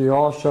class, do you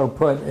also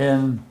put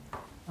in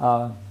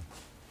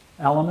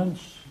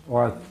elements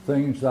or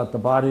things that the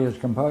body is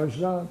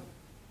composed of?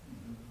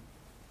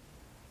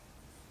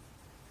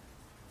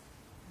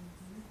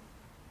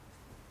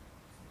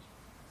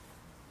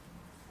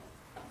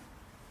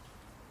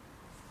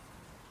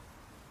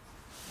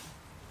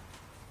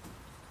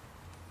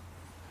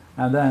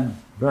 And then,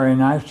 very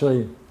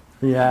nicely,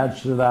 he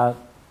adds to that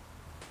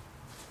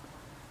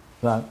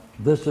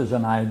this is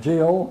an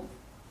ideal,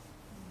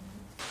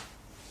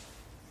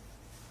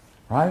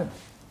 right?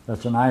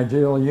 That's an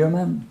ideal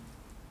human.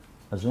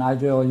 That's an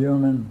ideal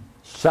human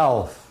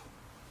self.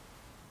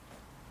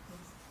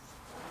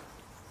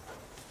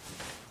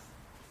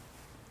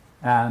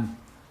 And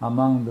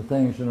among the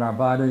things in our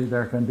body,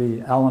 there can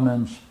be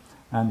elements,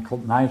 and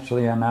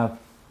nicely enough,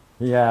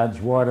 he adds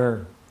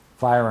water,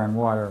 fire and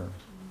water,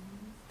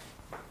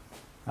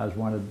 as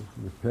one of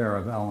the pair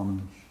of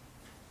elements.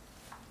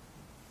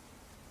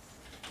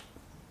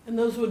 And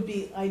those would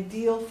be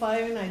ideal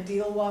fire and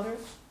ideal water?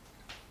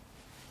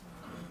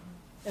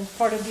 As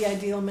part of the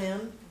ideal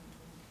man?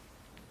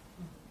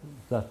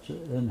 That's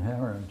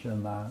inherent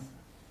in that.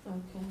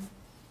 Okay.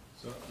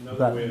 So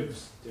another way of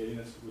stating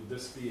this, would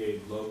this be a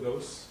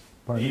logos?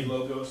 Pardon? A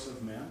logos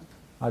of man?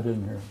 I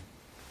didn't hear.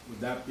 Would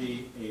that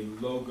be a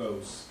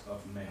logos of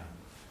man?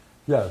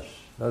 Yes,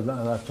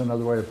 that's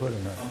another way of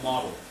putting it. A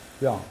model?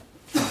 Yeah.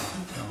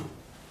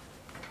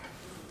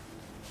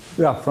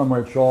 Yeah, from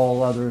which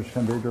all others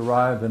can be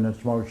derived in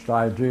its most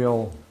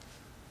ideal,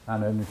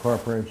 and it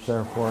incorporates,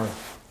 therefore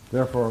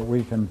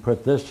we can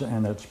put this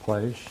in its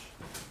place.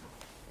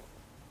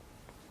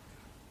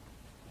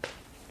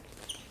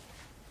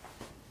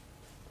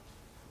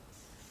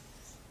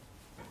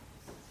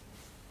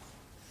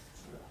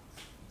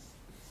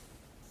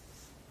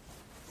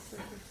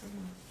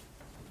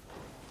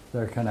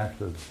 They're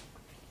connected.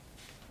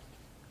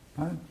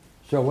 Right?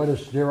 So what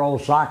does dear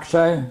old Sock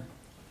say?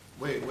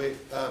 Wait,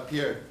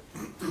 Pierre.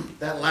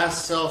 That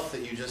last self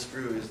that you just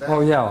drew, is that?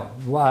 Oh yeah,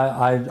 well,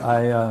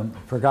 I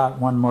forgot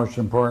one most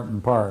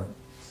important part.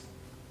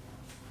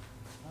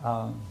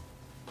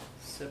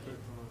 Separate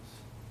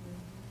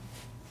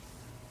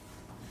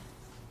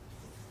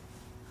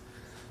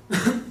from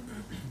us.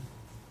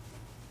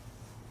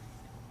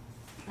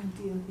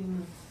 Ideal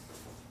human.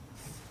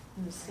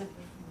 And a separate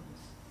from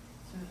us.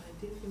 So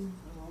ideal human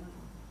and all of them.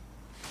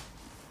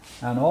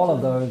 And all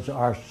of those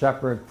are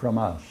separate from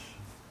us.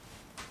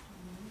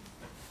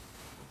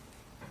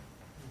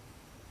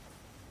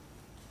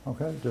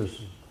 Okay,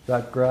 does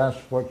that grasp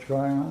what's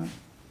going on?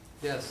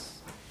 Yes.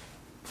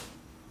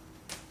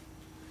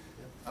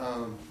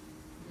 Well,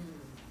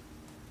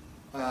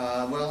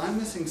 I'm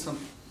missing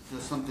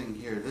something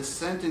here. This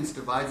sentence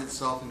divides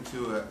itself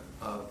into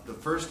the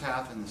first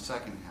half and the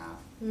second half.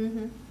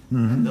 Mm-hmm.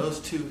 And those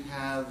two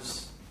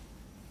halves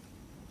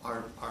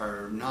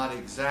are not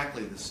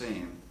exactly the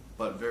same,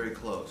 but very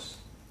close.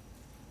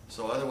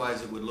 So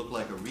otherwise it would look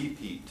like a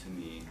repeat to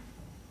me,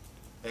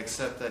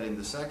 except that in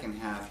the second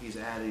half he's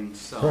adding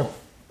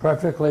self.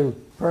 Perfectly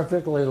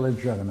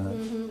legitimate.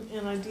 Mm-hmm.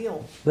 And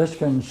ideal. This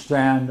can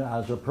stand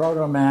as a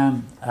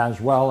proto-man as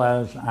well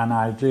as an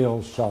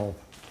ideal self.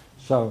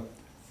 So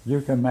you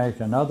can make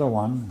another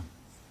one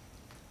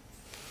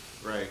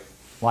Right.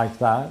 like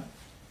that,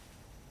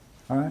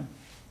 all right?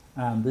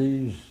 And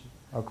these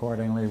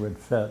accordingly would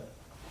fit.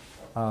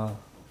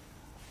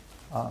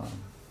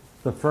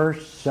 The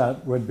first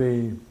set would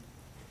be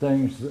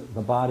things that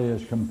the body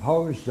is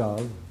composed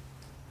of.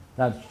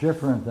 That's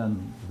different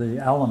than the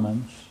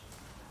elements,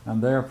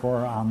 and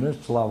therefore on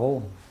this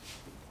level,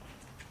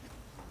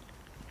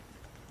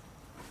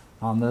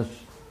 that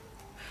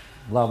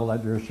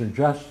you're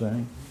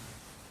suggesting,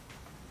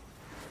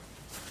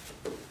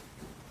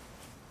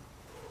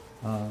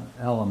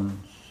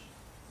 elements,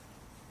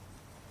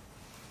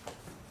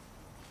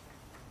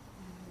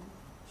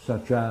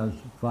 such as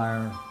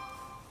fire.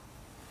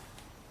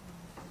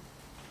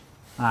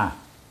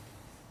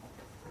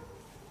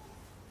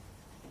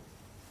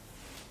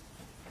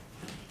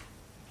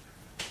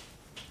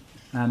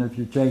 And if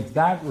you take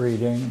that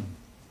reading,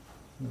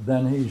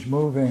 then he's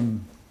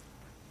moving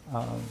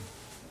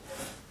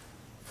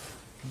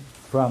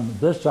from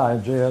this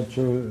idea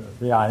to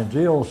the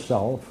ideal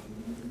self,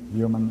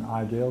 human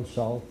ideal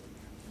self,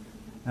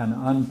 and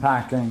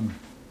unpacking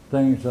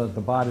things that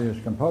the body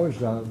is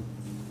composed of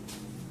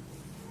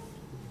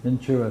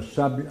into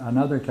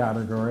another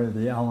category,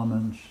 the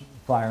elements,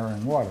 fire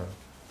and water.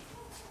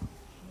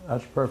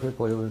 That's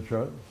perfectly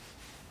legit.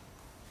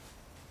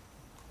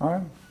 All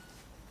right?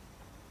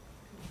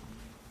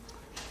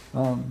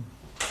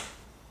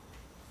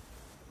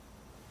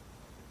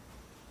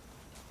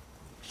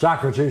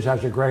 Socrates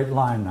has a great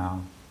line now.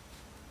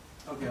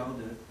 Okay, I'll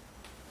do it.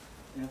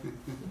 Yeah.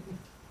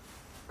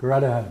 Go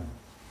right ahead.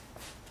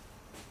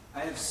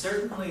 I have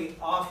certainly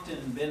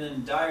often been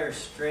in dire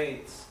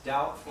straits,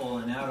 doubtful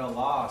and at a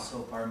loss, O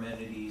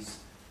Parmenides,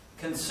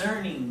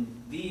 concerning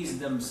these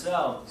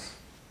themselves,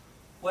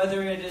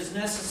 whether it is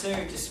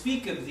necessary to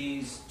speak of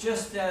these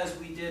just as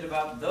we did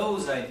about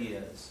those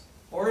ideas,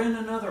 or in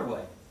another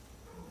way.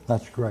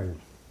 That's great.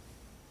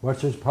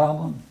 What's his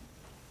problem?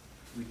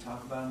 We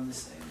talk about them the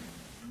same.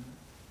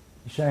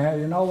 You say, hey,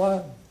 you know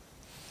what?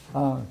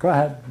 Go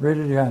ahead, read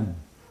it again.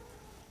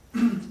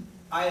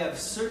 I have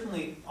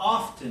certainly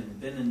often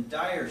been in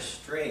dire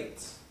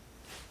straits,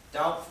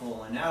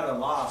 doubtful and at a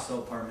loss,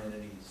 O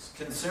Parmenides,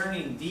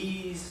 concerning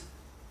these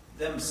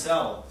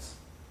themselves,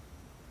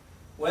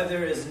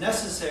 whether it is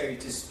necessary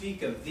to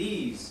speak of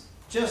these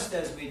just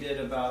as we did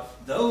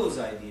about those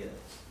ideas,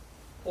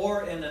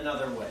 or in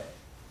another way.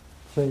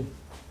 See?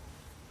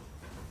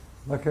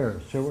 Look here,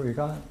 see what you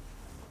got?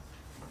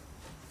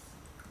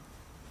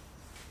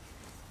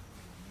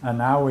 And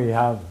now we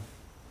have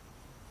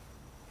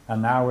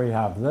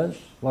this.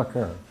 Look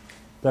here.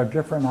 They're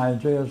different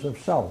ideas of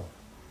self.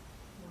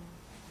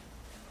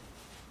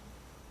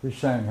 He's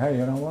saying, hey,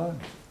 you know what?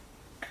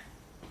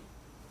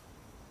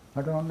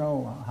 I don't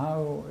know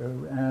how,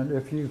 and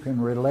if you can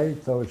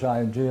relate those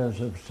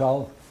ideas of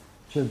self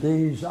to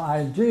these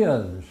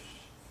ideas.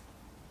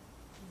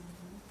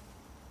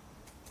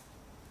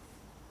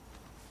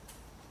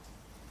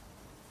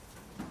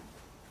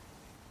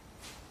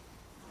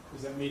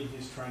 Does that mean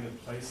he's trying to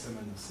place them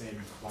in the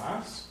same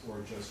class,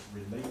 or just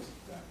relate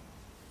them?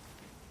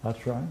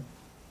 That's right.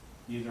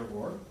 Either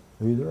or?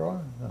 Either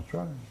or, that's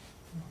right.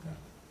 Okay.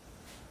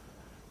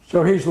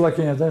 So he's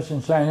looking at this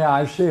and saying, yeah,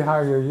 I see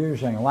how you're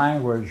using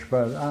language,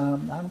 but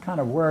I'm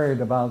kind of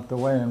worried about the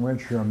way in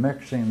which you're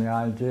mixing the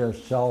idea of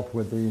self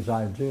with these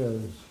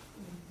ideas.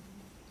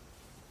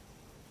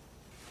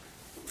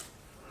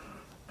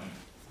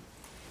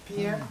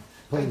 Pierre,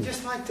 I'd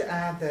just like to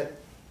add that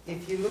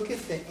if you look at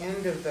the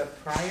end of the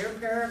prior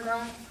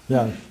paragraph,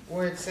 Yes.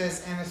 where it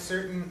says, and a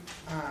certain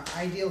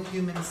ideal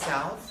human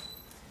self,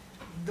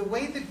 the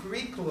way the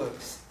Greek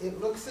looks, it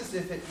looks as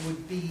if it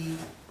would be,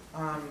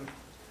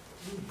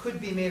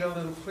 could be made a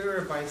little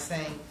clearer by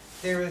saying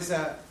there is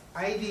a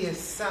idea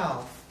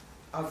self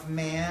of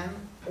man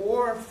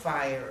or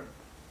fire,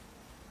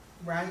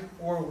 right?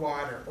 Or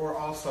water, or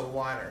also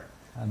water.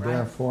 And right?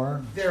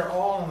 therefore? They're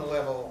all on the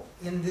level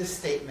in this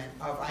statement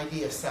of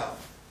idea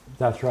self.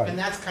 That's right. And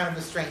that's kind of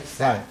a strange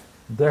set. Right.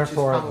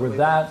 Therefore, with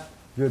that,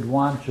 you'd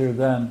want to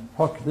then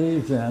hook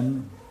these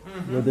in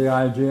with the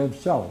idea of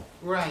self.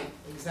 Right,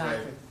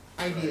 exactly.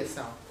 Right. Idea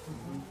self.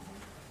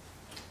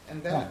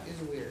 And that is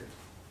weird.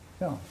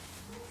 Yeah,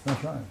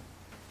 that's right.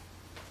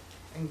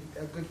 And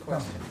a good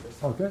question.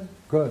 Okay,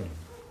 good.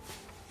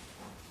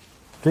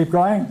 Keep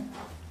going.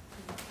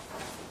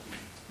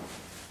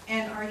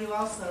 And are you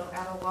also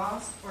at a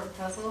loss or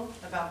puzzled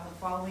about the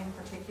following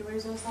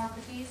particulars, O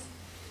Socrates?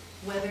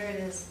 Whether it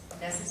is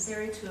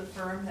necessary to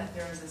affirm that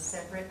there is a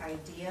separate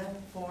idea,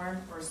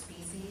 form, or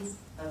species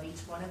of each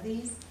one of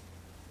these,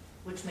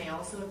 which may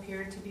also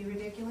appear to be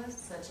ridiculous,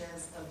 such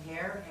as of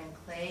hair and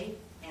clay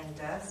and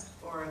dust,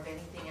 or of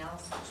anything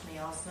else which may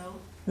also...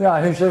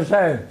 Yeah, he says,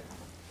 hey,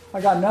 I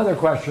got another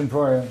question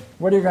for you.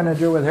 What are you going to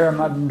do with hair,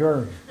 mud, and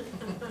dirt?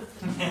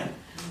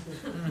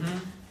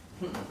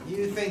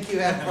 You think you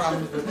have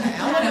problems with the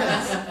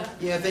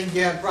elements. You think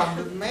you have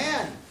problems with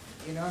man.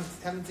 You know,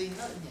 haven't seen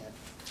nothing yet.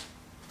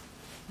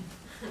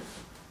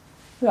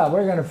 Yeah,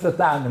 we're going to fit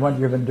that in what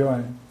you've been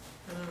doing.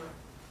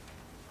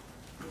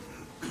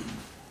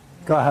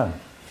 Go ahead.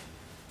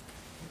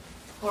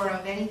 Or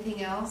of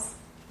anything else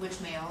which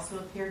may also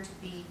appear to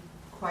be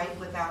quite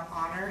without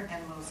honor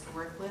and most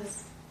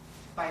worthless,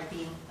 by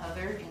being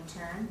other in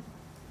turn,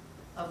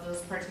 of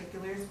those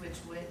particulars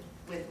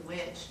with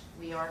which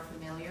we are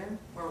familiar,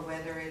 or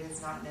whether it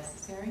is not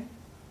necessary?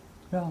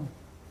 Yeah.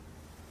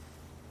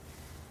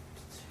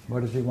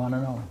 What does he want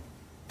to know?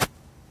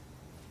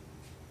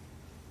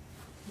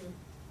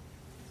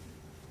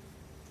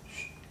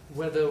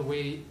 Whether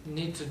we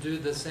need to do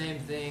the same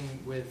thing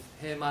with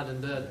Hemad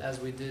and Bird as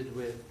we did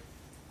with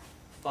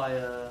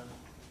fire,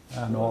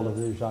 and all of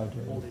these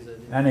ideas. all these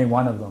ideas. Any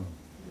one of them.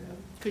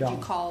 Could Yeah. you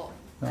call,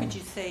 Yeah. could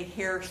you say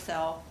hair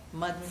cell,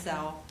 mud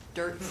cell,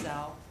 dirt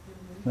cell?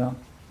 Yeah.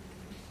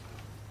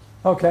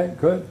 Okay,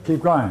 good.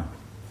 Keep going.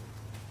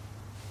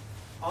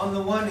 On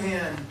the one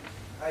hand,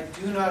 I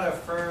do not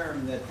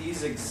affirm that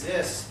these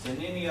exist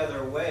in any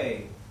other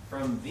way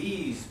from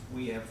these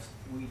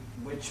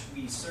which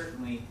we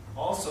certainly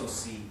also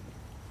see.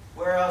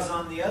 Whereas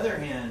on the other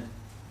hand,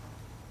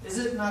 is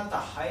it not the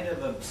height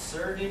of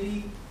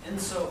absurdity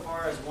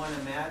insofar as one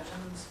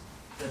imagines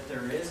that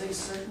there is a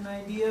certain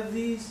idea of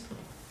these?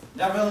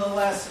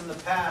 Nevertheless, in the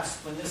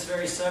past, when this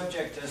very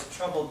subject has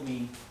troubled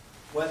me,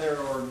 whether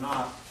or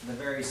not the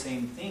very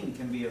same thing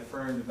can be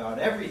affirmed about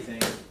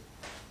everything,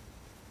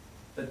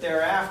 but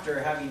thereafter,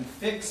 having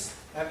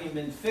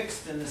been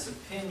fixed in this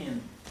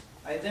opinion,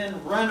 I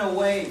then run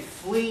away,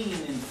 fleeing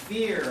in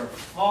fear of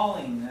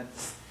falling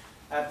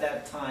at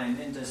that time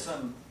into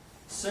some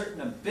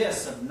certain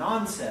abyss of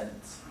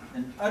nonsense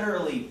and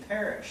utterly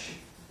perish.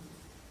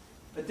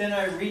 But then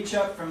I reach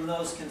up from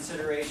those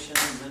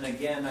considerations, and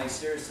again I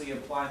seriously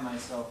apply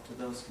myself to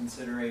those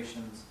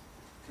considerations,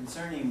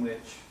 concerning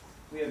which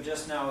we have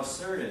just now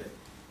asserted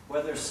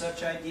whether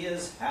such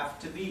ideas have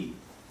to be.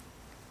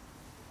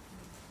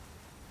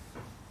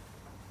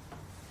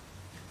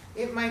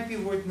 It might be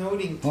worth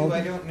noting too,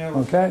 I don't know,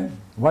 Okay.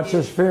 What's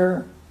his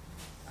fear?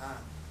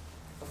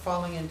 of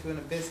falling into an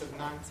abyss of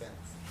nonsense.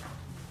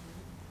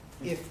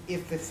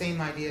 If the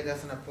same idea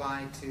doesn't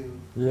apply to,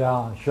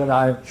 Yeah.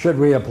 Should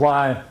we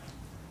apply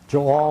to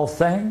all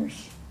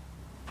things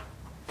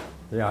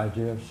the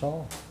idea of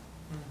self?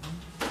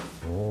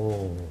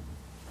 Oh.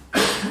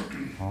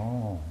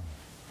 Oh.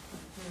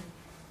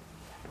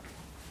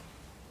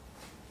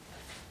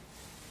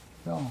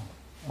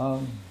 Yeah.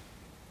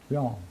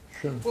 Yeah.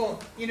 Sure. well,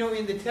 you know,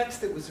 in the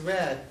text that was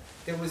read,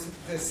 there was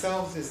the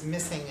selves is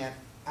missing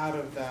out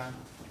of the,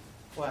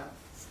 what,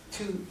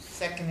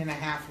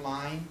 2.5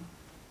 line,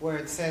 where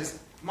it says,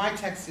 my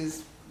text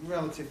is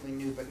relatively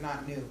new, but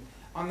not new.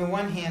 On the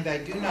one hand, I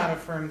do not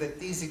affirm that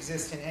these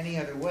exist in any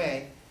other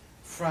way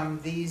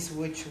from these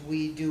which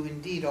we do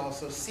indeed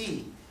also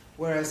see.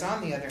 Whereas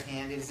on the other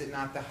hand, is it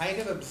not the height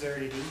of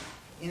absurdity,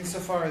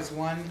 insofar as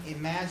one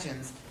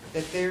imagines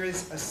that there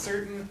is a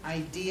certain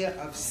idea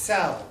of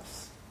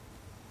selves?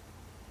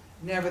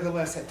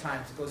 Nevertheless, at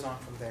times, it goes on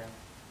from there.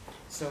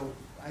 So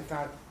I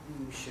thought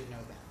we should know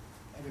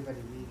that. Everybody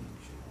reading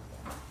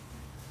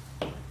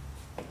should know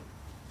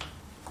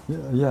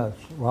that. Yes.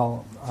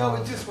 Well. So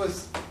it just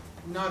was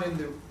not in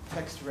the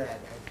text read.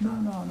 No.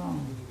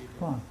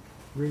 Come on.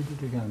 Read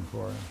it again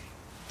for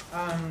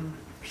us. Um,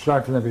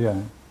 Start from the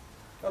beginning.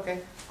 okay.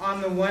 On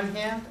the one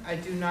hand, I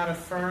do not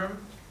affirm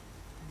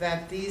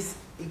that these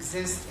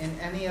exist in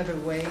any other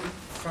way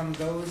from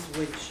those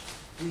which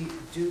we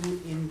do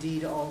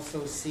indeed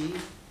also see.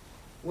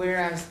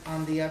 Whereas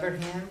on the other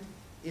hand,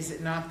 is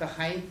it not the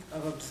height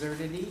of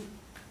absurdity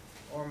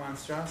or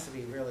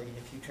monstrosity, really,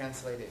 if you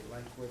translate it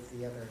like with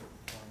the other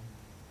one?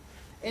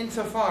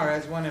 Insofar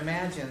as one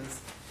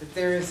imagines that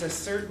there is a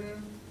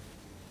certain,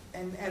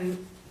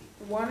 and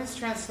one is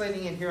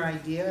translating it here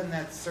idea, and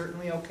that's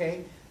certainly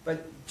okay,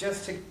 but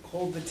just to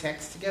hold the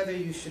text together,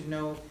 you should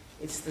know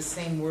it's the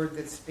same word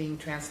that's being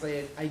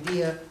translated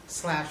idea /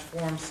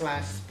 form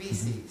 /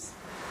 species.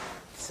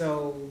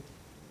 So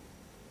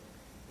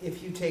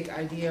if you take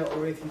idea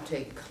or if you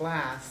take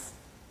class,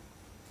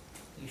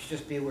 you should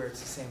just be aware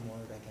it's the same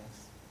word, I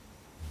guess.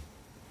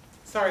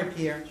 Sorry,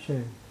 Pierre.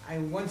 See. I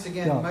once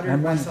again Yeah, muttered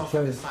and then myself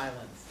so into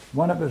silence.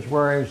 One of his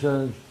worries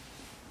is,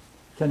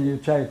 can you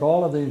take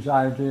all of these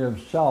ideas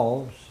of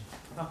selves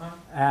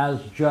as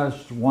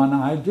just one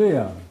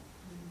idea?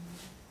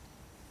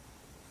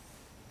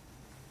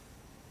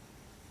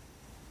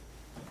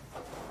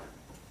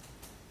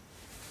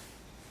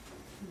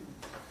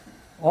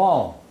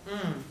 All.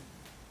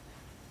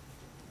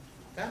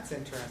 That's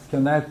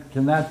interesting.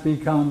 Can that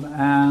become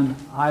an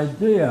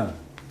idea?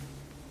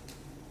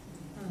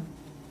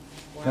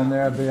 Wow. Can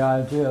there be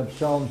idea of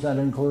selves that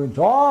includes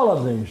all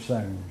of these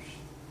things?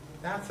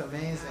 That's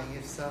amazing,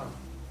 if so.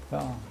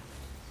 Yeah.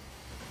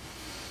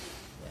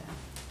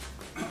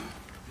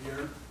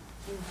 Here,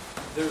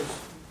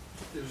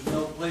 there's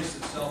no place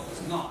itself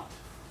is not.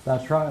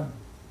 That's right.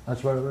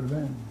 That's what it would have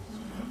been.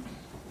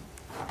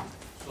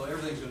 So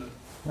everything's gonna,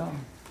 Yeah.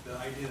 the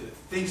idea that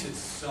thinks it's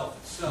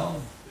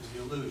itself is the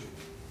illusion.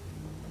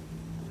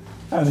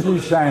 And So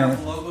he's the saying,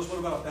 pathologos, what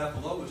about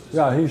pathologos?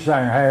 yeah, he's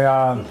saying, hey,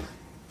 I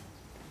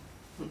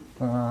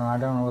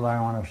don't know whether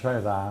I want to say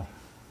that.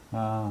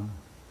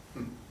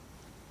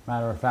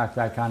 Matter of fact,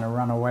 I kind of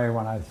run away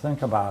when I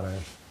think about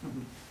it.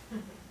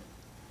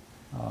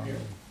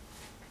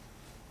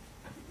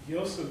 He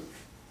also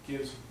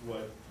gives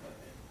what,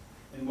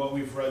 in what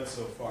we've read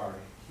so far,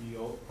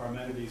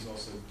 Parmenides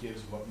also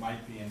gives what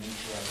might be an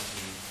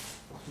interesting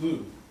clue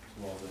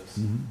to all this.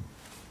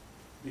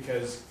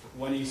 Because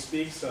when he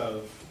speaks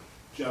of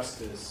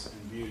justice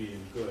and beauty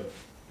and good,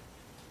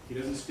 he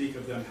doesn't speak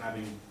of them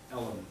having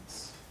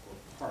elements or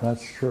parts.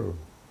 That's true.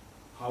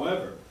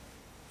 However,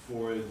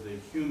 for the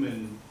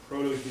human,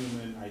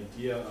 proto-human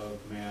idea of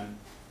man,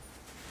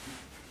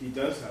 he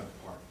does have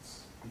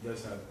parts, he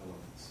does have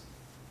elements.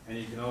 And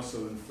you can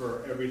also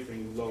infer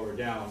everything lower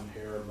down,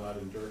 hair, mud,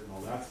 and dirt, and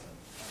all that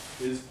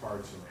stuff, is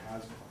parts or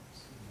has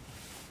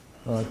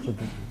parts.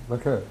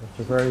 Look at it, it's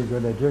a very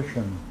good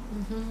addition,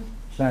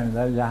 saying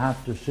that you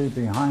have to see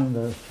behind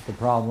this the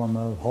problem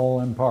of whole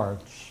and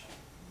parts.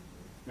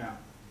 Yeah.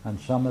 And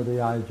some of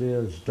the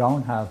ideas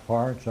don't have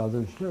parts,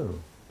 others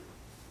do.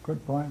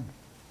 Good point,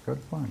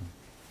 good point.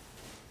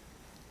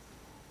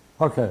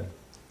 Okay,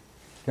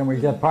 can we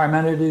get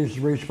Parmenides'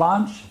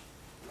 response?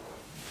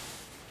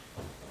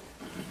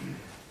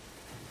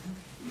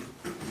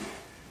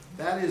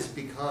 That is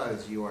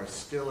because you are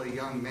still a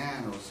young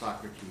man, O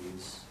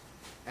Socrates,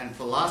 and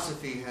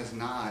philosophy has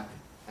not,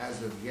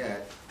 as of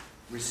yet,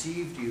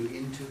 received you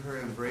into her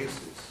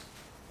embraces.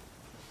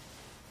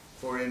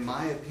 For in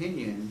my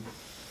opinion,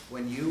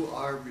 when you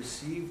are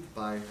received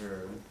by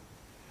her,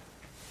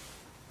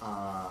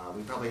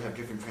 we probably have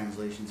different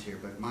translations here,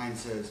 but mine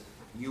says,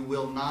 you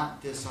will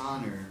not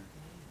dishonor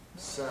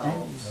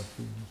selves,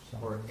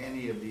 or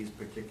any of these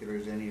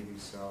particulars, any of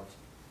these selves.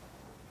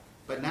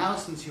 But now,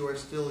 since you are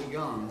still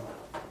young,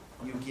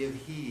 you give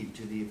heed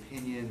to the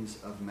opinions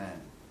of men.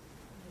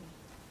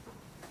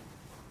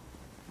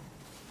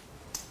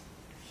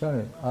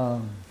 So,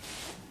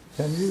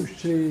 can you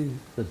see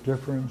the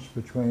difference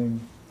between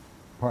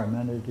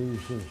Parmenides'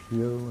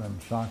 view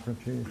and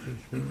Socrates'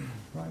 view?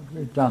 Right,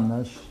 we've done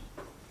this.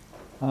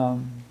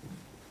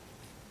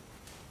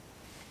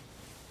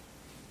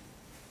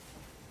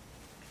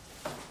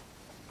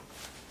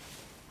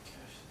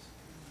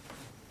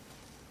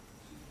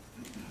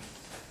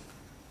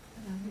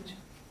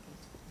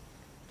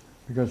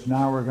 Because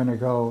now we're going to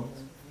go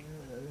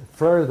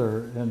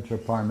further into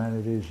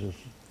Parmenides'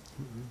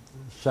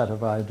 set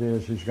of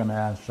ideas he's going to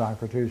ask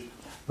Socrates.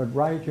 But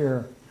right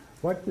here,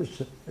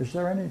 is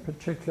there any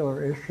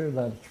particular issue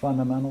that's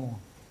fundamental?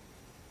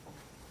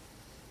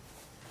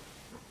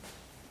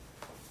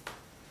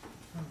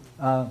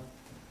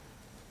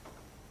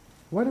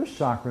 What is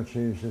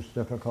Socrates'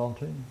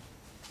 difficulty?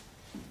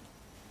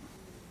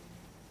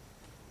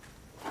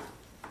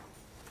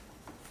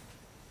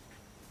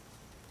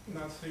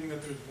 Not seeing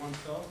that there's one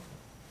self?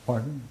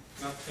 Pardon?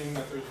 Not seeing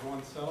that there's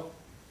one self?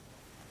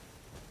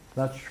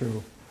 That's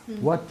true.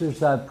 What does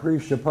that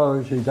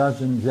presuppose he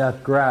doesn't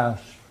yet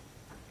grasp?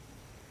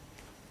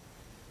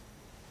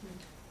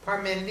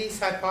 Parmenides'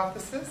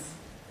 hypothesis?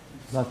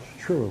 That's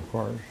true, of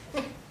course.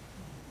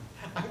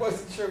 I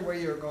wasn't sure where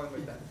you were going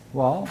with that.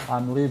 Well,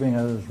 I'm leaving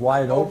it as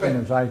wide open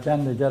as I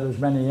can to get as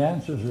many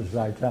answers as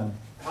I can.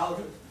 How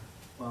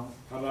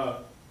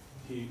about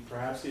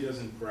perhaps he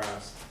doesn't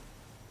grasp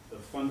the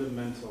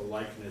fundamental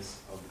likeness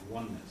of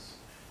oneness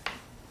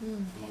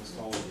amongst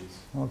all of these.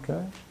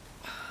 Okay.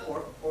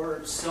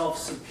 or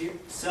self's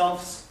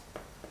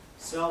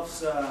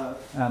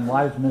And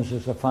likeness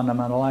is a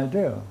fundamental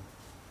idea.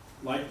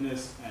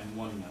 Likeness and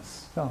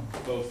oneness, So,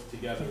 both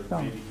together,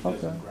 Yeah, maybe he okay.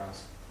 doesn't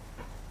grasp.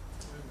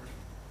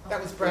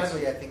 That was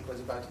Bradley, I think, was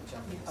about to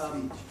jump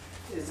in.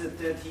 Is it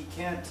that he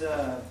can't,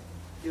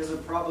 he has a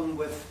problem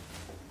with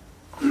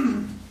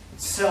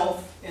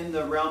self in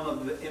the realm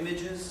of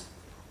images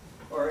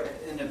or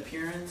in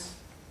appearance?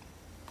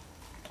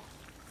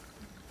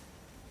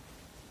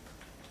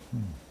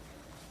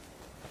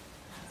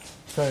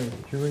 So,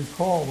 do you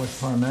recall what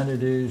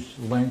Parmenides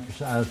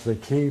links as the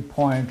key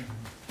point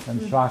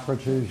in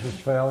Socrates'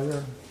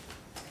 failure?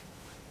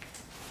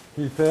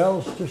 He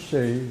fails to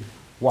see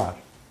what?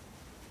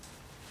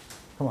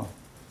 Come on.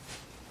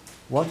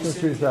 What does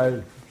he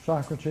say?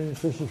 Socrates,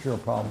 this is your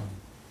problem.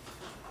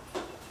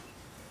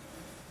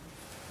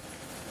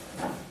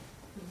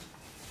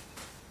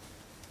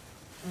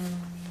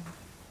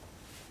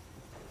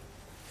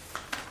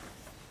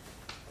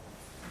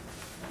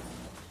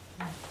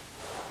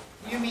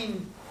 You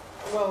mean,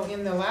 well,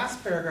 in the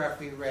last paragraph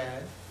we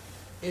read,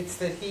 it's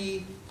that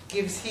he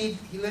gives heed,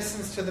 he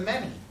listens to the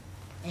many.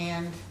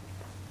 And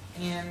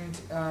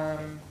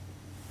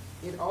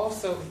it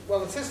also,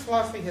 well, it says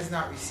philosophy has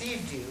not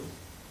received you.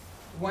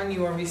 When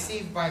you are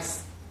received by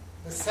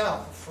the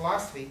self of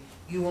philosophy,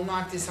 you will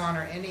not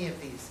dishonor any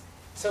of these.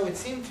 So it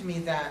seemed to me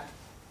that,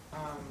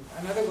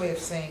 another way of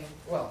saying,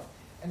 well,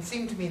 it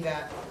seemed to me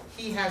that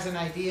he has an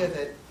idea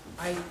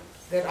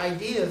that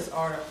ideas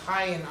are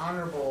high and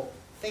honorable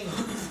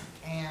things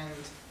and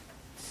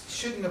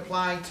shouldn't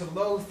apply to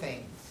low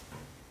things.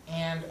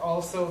 And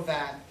also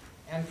that,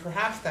 and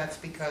perhaps that's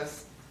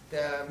because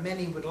the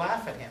many would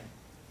laugh at him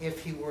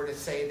if he were to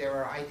say there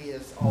are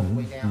ideas all the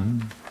way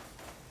down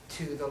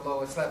to the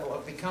lowest level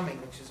of becoming,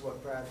 which is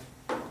what Brad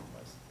was.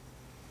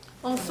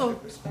 Also,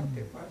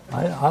 Perspective.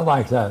 I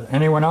like that.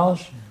 Anyone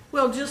else?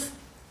 well, just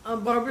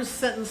Barbara's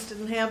sentence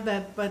didn't have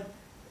that, but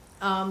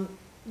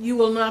you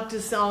will not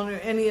dishonor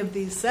any of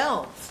these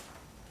selves.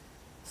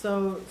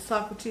 So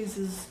Socrates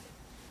is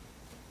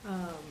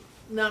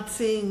not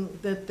seeing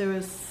that there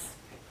is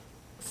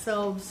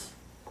selves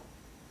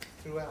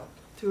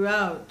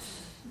Throughout.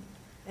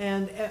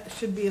 and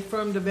should be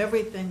affirmed of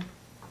everything.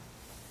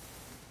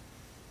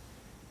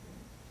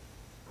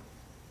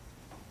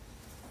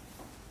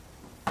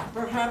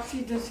 Perhaps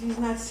he's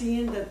not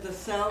seeing that the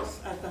cells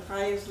at the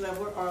highest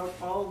level are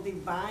all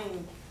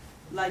divine,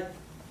 like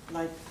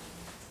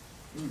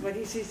what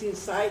he sees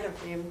inside of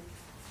him,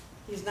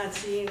 he's not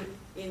seeing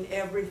in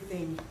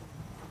everything.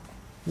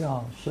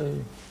 Yeah,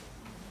 see,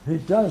 he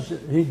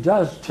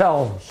does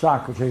tell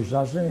Socrates,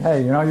 doesn't he?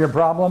 Hey, you know your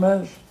problem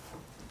is?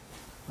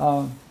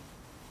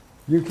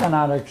 You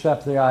cannot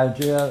accept the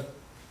idea,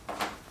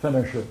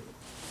 finish it.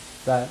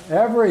 That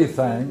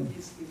everything,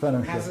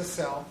 finish Has a it.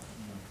 self.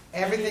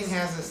 Everything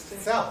has a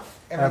self.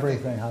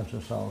 Everything has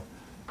a self.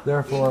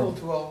 Therefore, Equal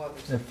to all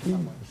others. if he,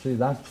 see,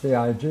 that's the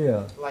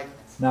idea.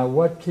 Likeness. Now,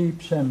 what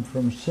keeps him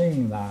from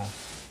seeing that?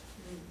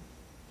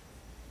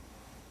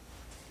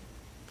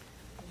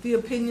 The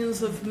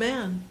opinions of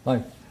man.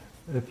 Like,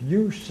 if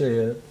you see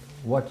it,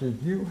 what did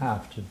you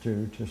have to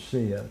do to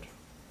see it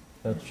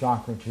that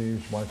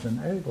Socrates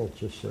wasn't able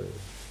to see? Good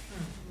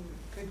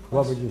question.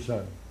 What would you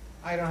say?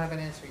 I don't have an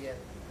answer yet.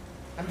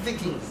 I'm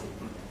thinking.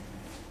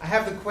 I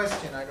have the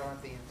question, I don't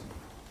have the answer.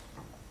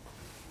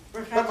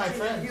 Perhaps my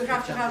friends you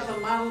have could to jump have in. the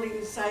modeling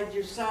inside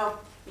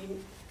yourself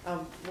in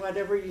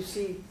whatever you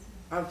see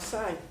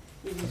outside.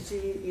 If you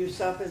see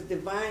yourself as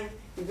divine,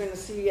 you're going to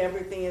see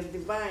everything as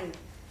divine.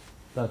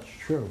 That's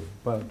true,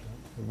 but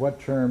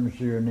what terms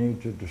do you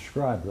need to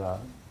describe that?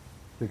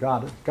 You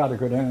got a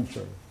good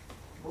answer.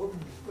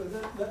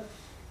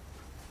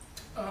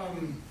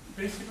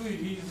 Basically,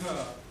 he's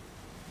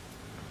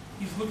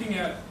looking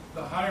at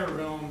the higher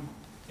realm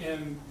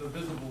and the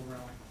visible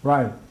realm,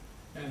 Right.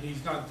 and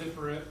he's not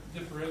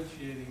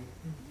differentiating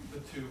the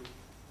two.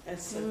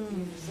 That's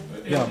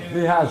Yeah, he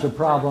has a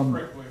problem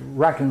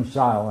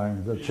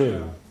reconciling the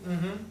two.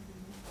 Mm-hmm.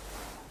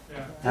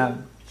 Yeah.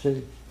 And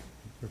see,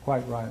 you're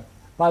quite right.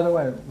 By the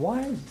way,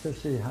 why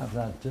does he have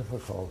that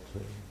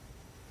difficulty?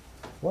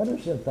 What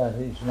is it that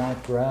he's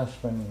not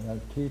grasping that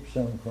keeps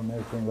him from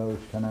making those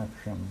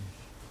connections?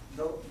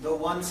 The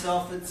one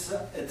self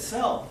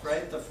itself,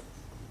 right?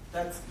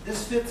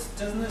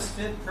 Doesn't this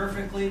fit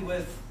perfectly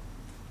with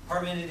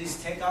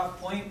Parmenides' takeoff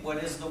point?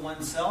 What is the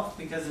one self?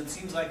 Because it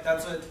seems like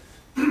that's what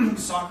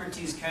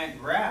Socrates can't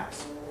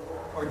grasp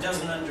or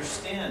doesn't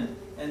understand,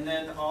 and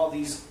then all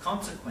these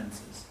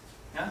consequences.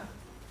 Yeah?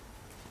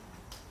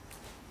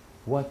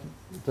 What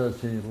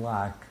does he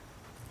lack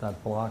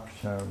that blocks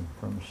him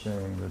from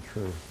seeing the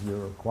truth?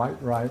 You're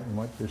quite right in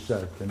what you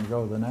said. Can you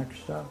go to the next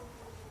step?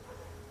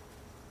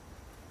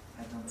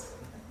 I don't see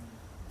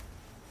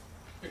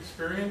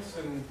Experience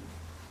and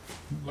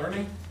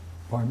learning.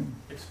 Pardon me?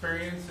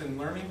 Experience and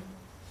learning.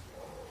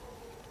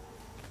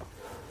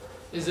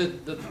 Is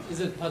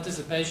it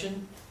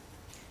participation?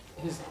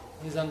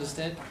 His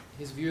understand,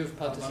 his view of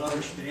About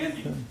participation.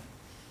 understanding.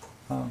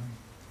 So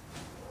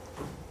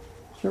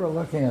we're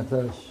looking at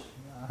this,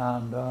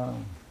 and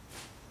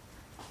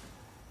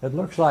it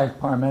looks like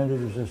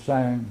Parmenides is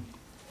saying,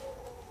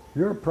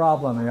 your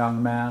problem,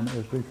 young man,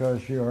 is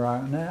because you are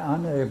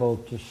unable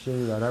to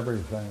see that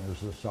everything is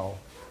the self.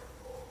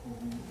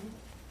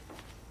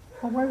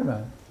 Well, wait a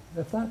minute.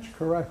 If that's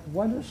correct,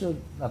 what is it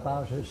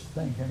about his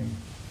thinking,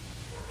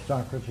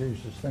 Socrates'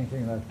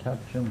 thinking, that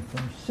kept him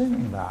from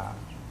seeing that?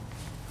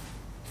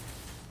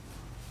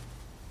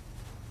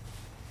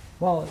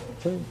 Well,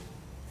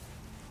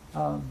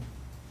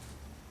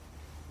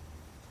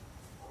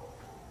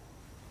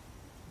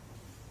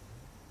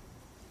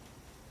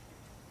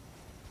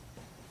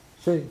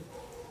 see,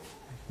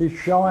 he's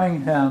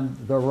showing him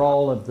the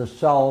role of the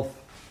self,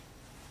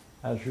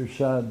 as you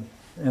said,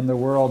 in the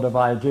world of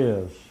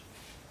ideas.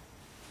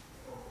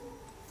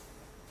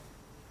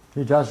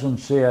 He doesn't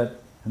see it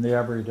in the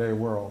everyday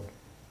world.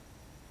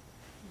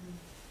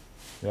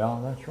 Yeah,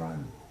 that's right.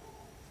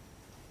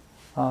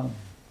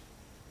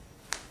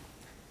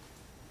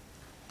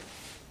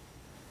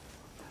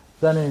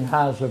 Then he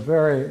has a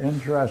very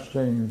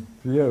interesting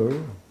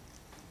view,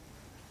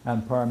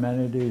 and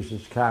Parmenides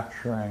is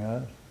capturing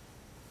it.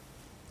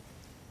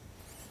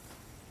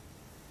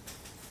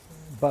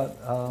 But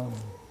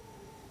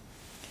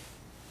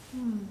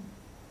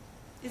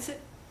Is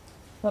it?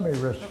 let me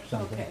risk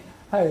something. Okay.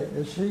 Hey,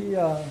 is he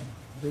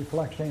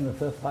reflecting the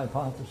fifth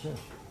hypothesis?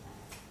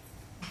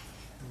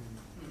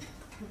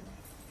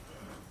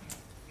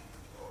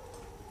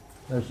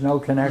 There's no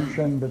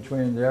connection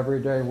between the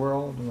everyday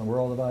world and the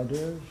world of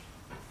ideas?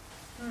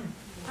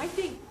 I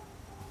think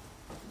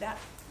that,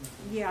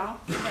 yeah,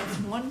 that's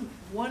one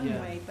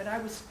Yeah. way, but I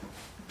was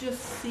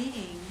just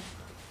seeing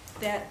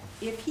that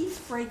if he's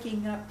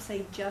breaking up,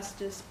 say,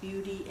 justice,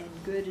 beauty, and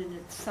good in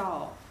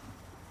itself,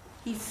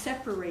 he's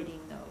separating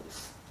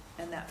those,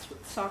 and that's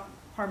what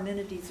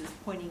Parmenides is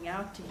pointing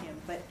out to him.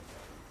 But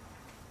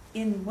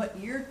in what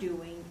you're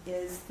doing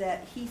is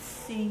that he's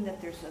seeing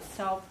that there's a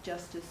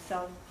self-justice,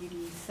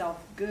 self-beauty,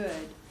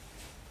 self-good.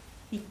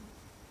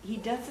 He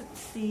doesn't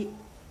see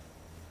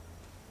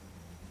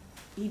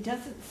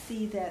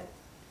that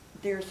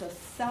there's a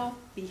self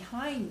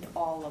behind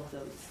all of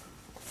those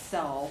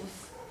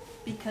selves,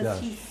 because Yes.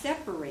 he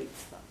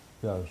separates them.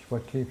 Yes,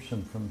 what keeps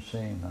him from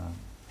seeing that?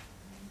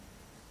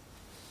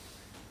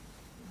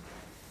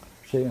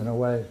 See, in a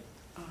way,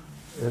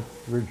 if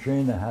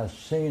Regina has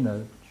seen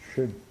it,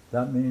 should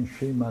that means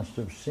she must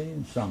have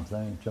seen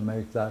something to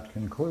make that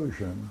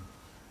conclusion,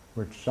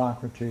 which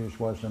Socrates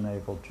wasn't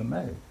able to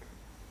make.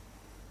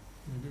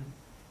 Mhm.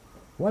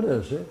 What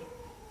is it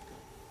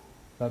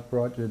that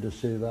brought you to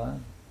see that?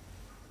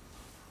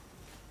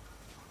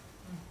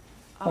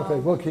 Okay,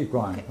 we'll keep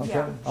going, okay?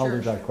 yeah, I'll sure,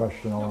 leave that sure.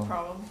 question No alone.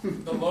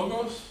 problem. The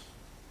logos?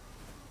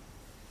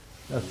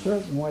 A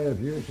certain way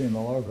of using the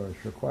logos,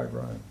 you're quite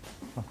right.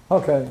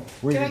 Okay,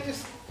 Can I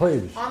just,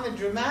 please. on the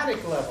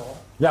dramatic level,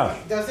 Yes.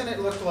 doesn't it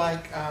look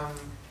like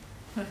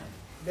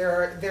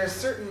there are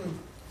certain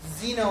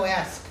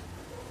Zeno-esque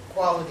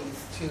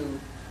qualities to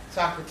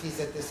Socrates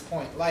at this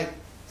point? Like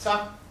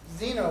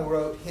Zeno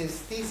wrote his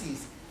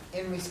theses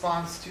in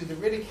response to the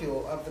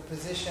ridicule of the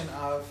position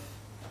of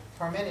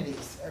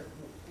Parmenides,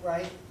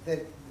 right?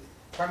 That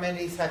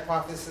Parmenides'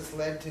 hypothesis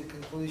led to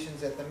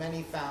conclusions that the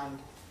many found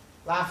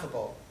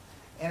laughable.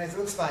 And it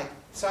looks like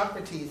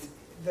Socrates,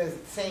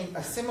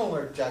 a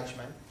similar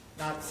judgment,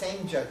 not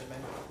same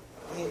judgment,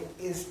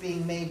 is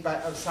being made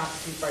of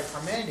Socrates by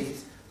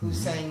Parmenides, who's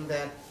saying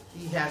that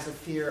he has a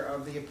fear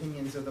of the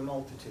opinions of the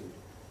multitude,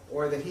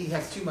 or that he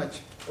has too much,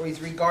 or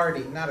he's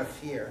regarding, not a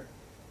fear,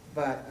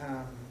 but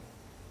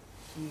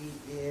he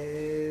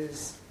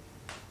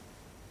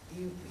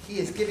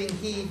is giving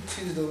heed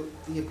to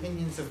the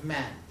opinions of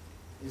men,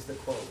 is the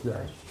quote. Yes.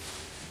 Right?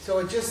 So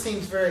it just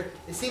seems there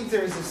is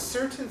a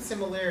certain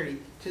similarity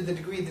to the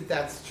degree that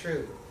that's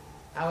true.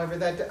 However,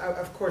 that,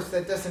 of course,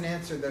 that doesn't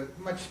answer the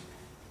much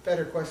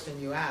better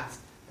question you asked.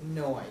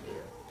 No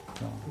idea.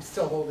 No. I'm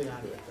still holding on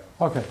to it,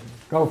 though. Okay,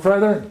 go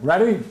further.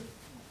 Ready?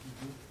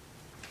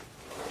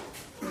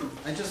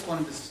 I just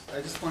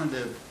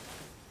wanted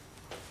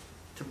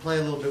to play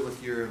a little bit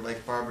with your,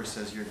 like Barbara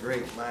says, your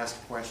great last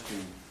question.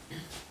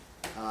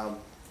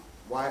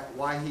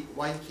 Why he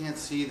can't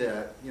see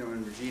that,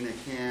 and Regina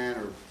can,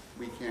 or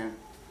we can't.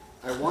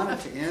 I wanted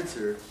to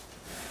answer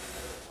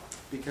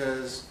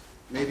because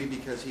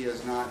he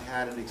has not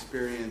had an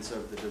experience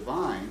of the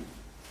divine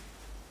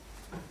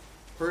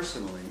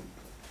personally.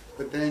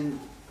 But then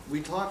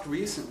we talked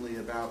recently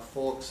about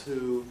folks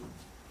who,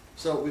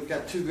 so we've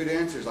got two good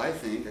answers, I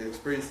think,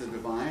 experience of the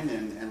divine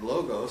and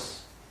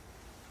logos.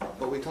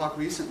 But we talked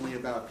recently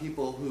about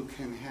people who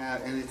can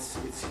have, and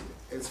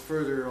it's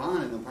further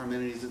on in the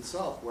Parmenides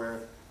itself,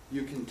 where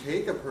you can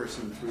take a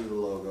person through the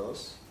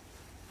logos,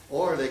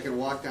 or they can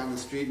walk down the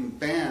street and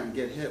bam,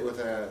 get hit with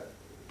a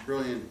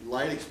brilliant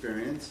light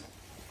experience.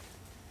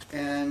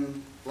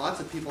 And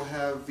lots of people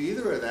have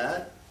either of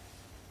that,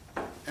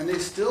 and they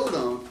would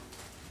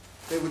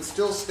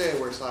still stay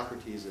where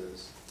Socrates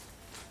is.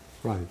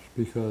 Right,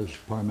 because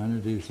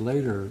Parmenides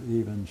later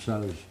even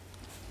says,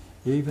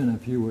 even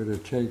if you were to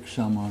take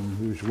someone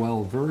who's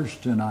well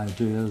versed in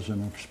ideas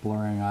and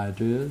exploring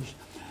ideas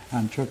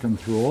and took him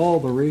through all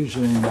the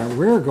reasoning that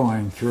we're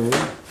going through,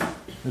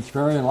 it's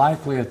very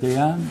likely at the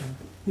end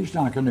he's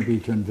not going to be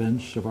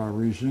convinced of our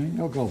reasoning.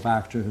 He'll go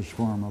back to his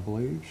former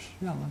beliefs.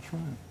 Yeah, that's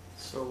right.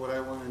 So what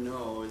I want to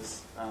know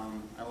is,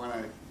 I want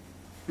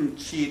to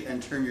cheat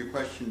and turn your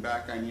question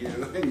back on you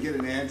and get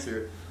an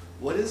answer.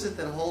 What is it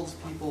that holds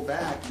people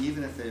back,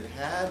 even if they've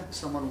had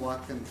someone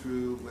walk them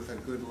through with a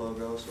good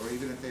logos, or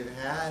even if they've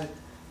had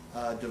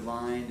a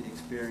divine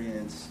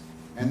experience,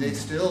 and they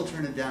still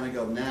turn it down and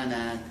go,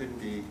 nah,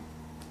 couldn't be.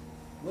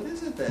 What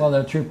is it that... Well,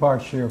 there are two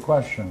parts to your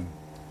question.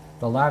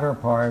 The latter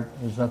part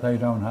is that they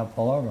don't have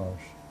the logos.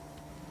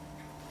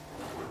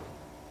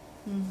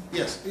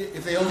 Yes,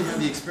 if they only have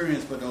the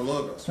experience but no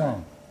logos. Right?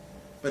 No,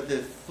 But the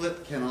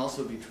flip can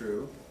also be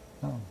true.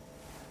 no.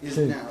 Is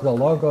See, now, the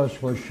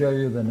logos will show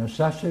you the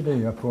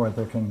necessity for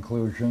the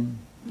conclusion,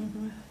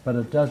 but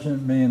it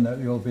doesn't mean that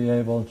you'll be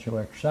able to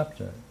accept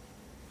it.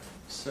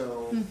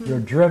 so... You're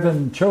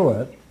driven to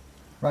it,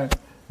 right?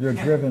 You're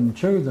driven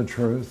to the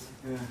truth,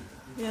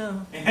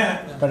 Yeah,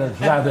 but it's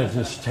rather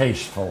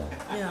distasteful.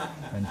 yeah,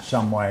 In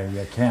some way,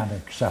 you can't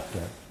accept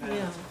it.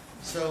 yeah.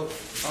 So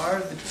are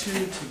the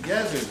two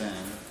together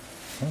then?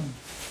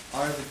 Hmm.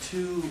 Are the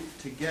two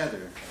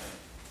together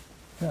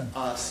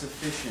Yeah,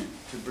 sufficient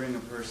to bring a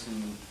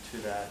person to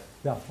that?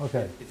 yeah,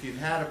 okay. If you've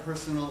had a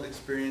personal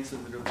experience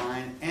of the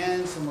divine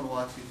and someone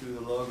walks you through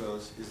the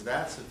logos, is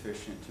that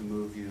sufficient to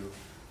move you?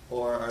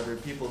 Or are there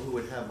people who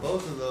would have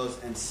both of those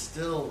and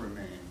still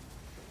remain?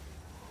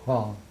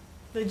 Well,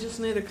 They just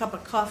need a cup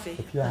of coffee.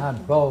 if you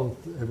had both,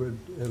 it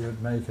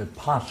would make it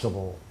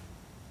possible.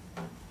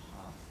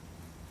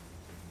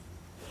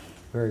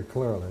 Very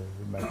clearly, it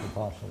would make it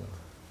possible.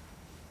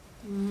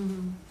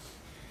 Mm.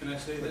 Can I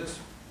say this?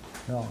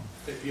 No.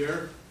 Hey,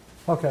 Pierre,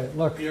 Okay,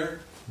 look,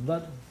 Pierre,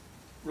 let,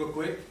 real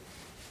quick.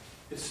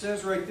 It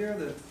says right there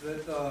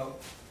that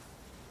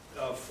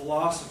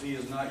philosophy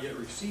has not yet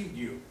received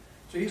you.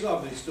 So he's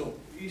obviously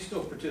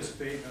still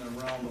participating in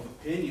the realm of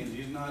opinions.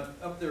 He's not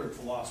up there in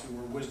philosophy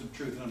where wisdom,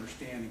 truth, and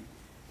understanding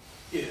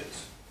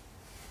is.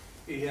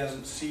 He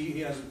hasn't,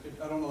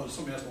 I don't know if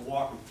somebody has to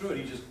walk him through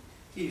it.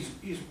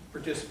 He's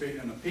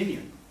participating in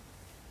opinion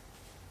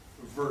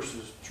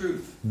versus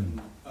truth and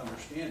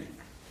understanding.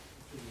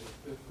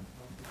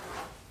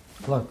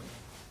 look.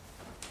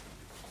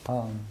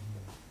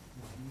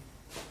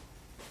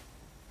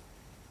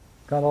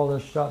 Got all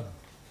this stuff?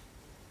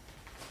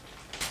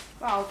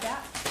 Well,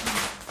 that,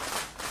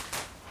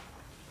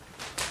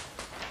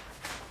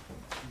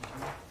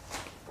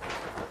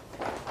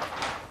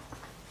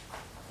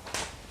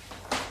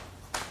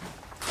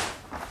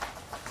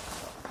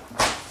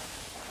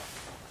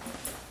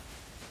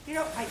 you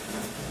know,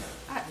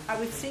 I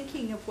was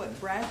thinking of what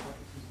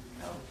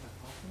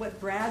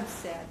Brad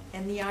said,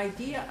 and the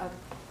idea of,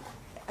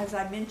 as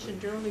I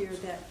mentioned earlier,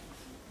 that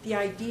the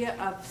idea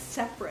of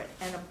separate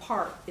and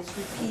apart is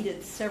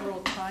repeated several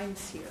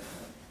times here.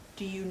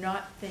 Do you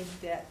not think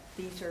that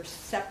these are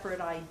separate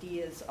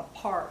ideas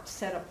apart,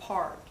 set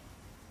apart,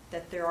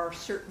 that there are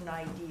certain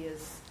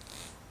ideas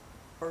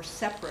or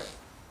separate,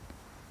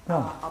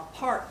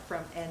 apart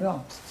from, and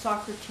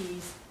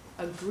Socrates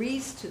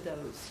agrees to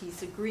those.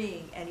 He's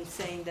agreeing, and he's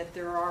saying that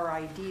there are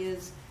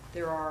ideas,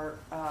 there are,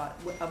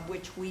 of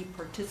which we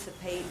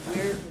participate,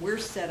 we're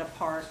set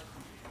apart.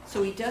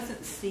 So he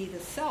doesn't see the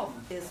self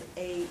as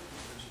a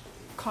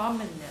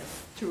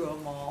commonness through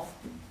them all,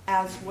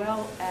 as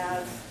well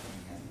as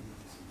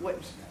what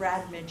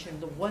Brad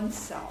mentioned, the one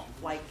self.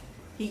 Like,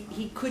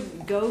 he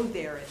couldn't go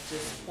there at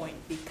this point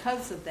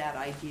because of that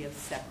idea of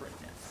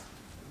separateness.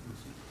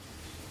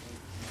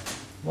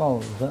 Well,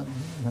 then,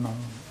 you know,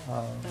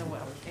 Oh,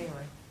 well,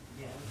 anyway.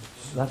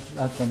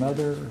 that's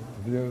another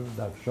view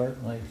that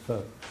certainly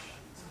fits.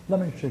 Let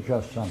me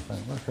suggest something.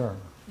 Look here.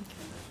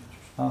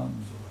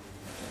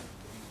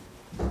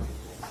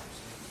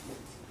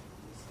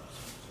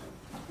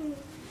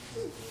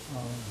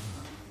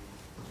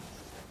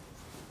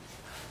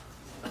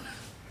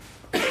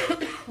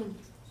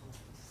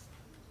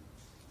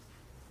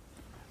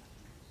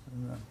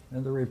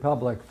 In the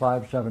Republic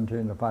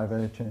 517 to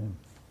 518,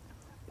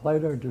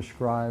 Plato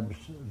describes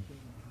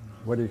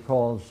what he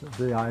calls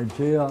the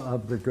idea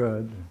of the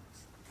good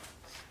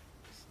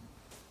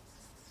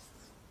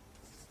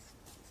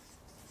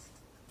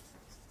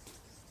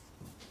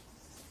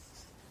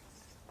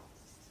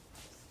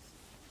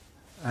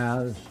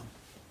as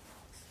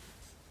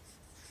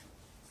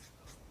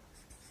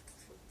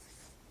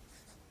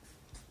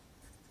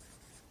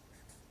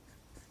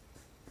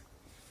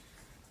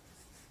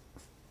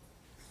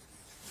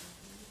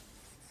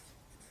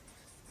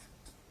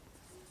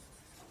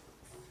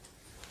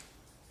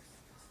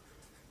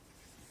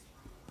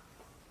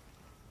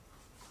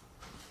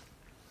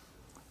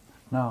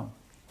now,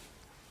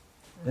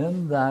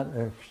 in that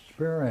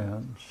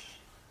experience,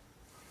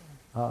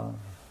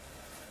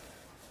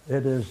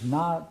 it is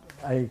not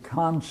a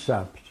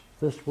concept.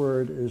 This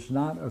word is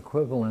not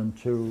equivalent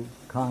to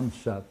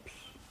concepts,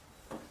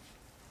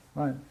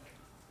 right?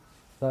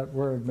 That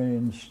word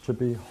means to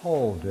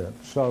behold it.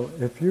 So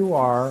if you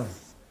are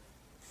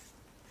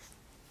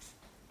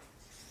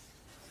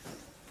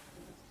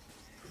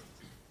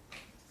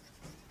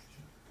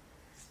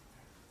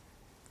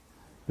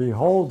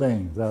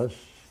beholding this,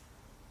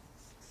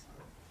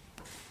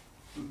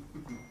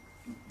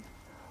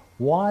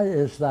 why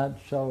is that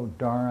so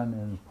darn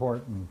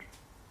important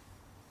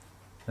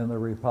in the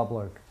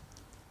Republic?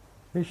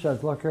 He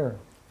says, look here,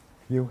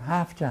 you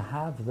have to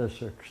have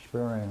this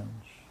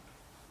experience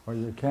or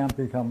you can't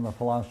become the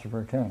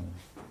philosopher king.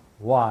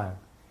 Why?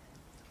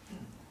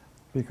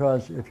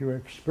 Because if you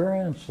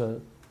experience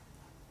it,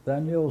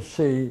 then you'll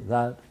see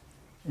that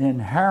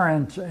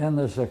inherent in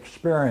this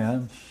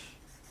experience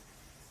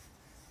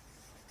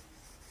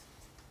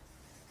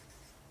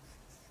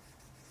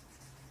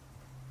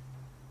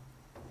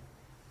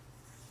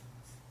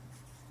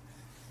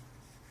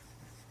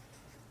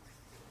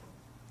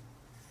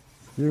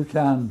you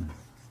can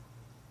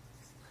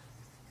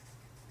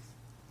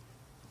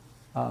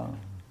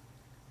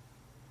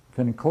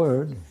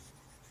conclude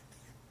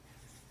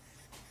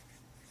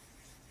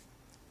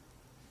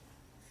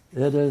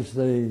it is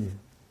the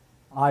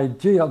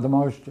idea, the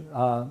most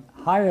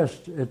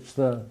highest, it's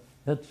the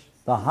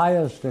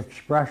highest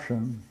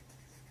expression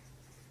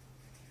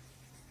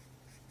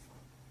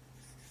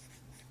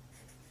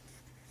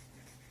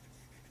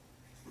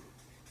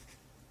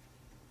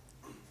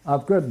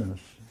of goodness.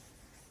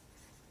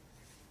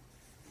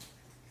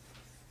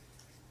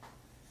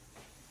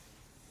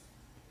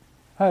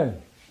 Hey,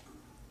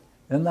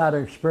 in that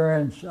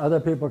experience, other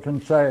people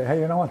can say,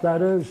 hey, you know what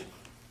that is?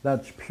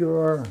 That's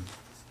pure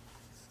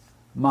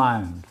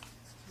mind.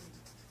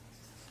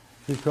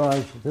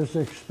 Because this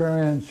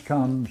experience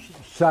comes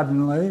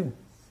suddenly.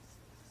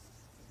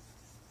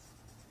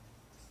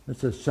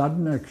 It's a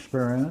sudden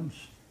experience.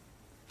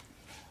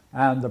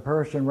 And the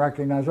person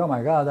recognizes, oh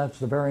my God, that's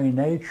the very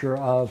nature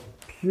of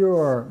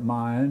pure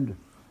mind,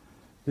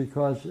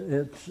 because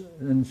it's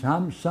in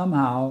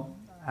somehow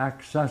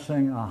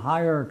accessing a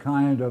higher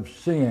kind of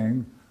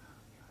seeing,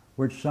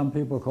 which some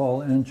people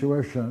call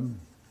intuition,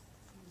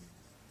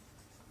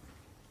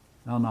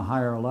 on a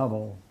higher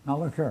level. Now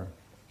look here.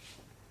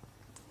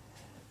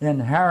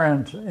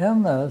 Inherent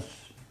in this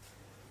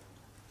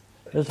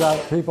is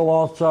that people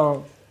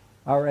also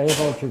are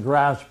able to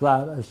grasp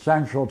that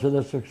essential to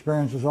this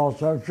experience is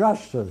also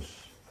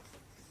justice.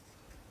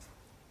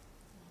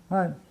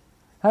 Right?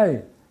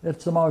 Hey,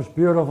 it's the most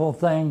beautiful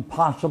thing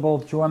possible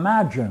to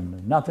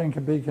imagine. Nothing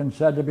can be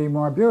said to be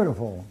more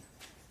beautiful.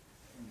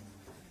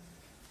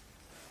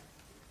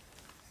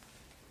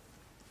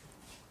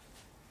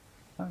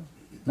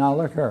 Now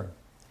look here.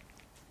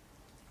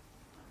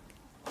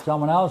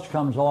 Someone else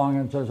comes along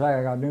and says, hey,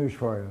 I got news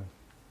for you.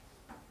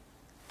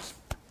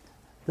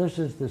 This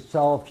is the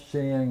self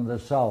seeing the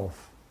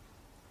self.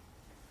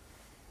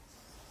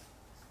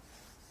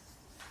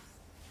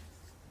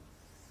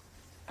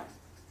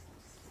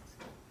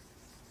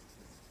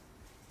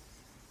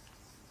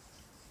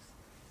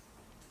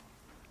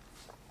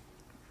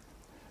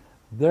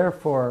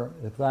 Therefore,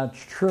 if that's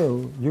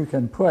true, you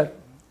can put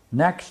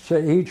next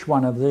to each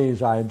one of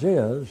these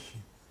ideas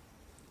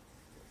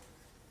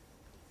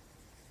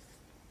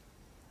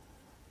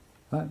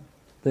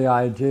the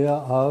idea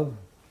of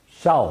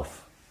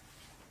self.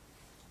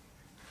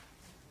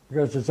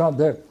 Because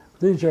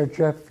these are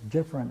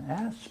different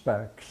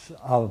aspects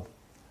of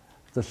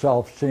the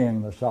self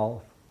seeing the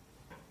self,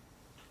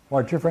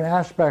 or different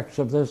aspects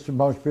of this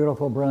most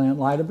beautiful, brilliant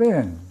light of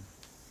being.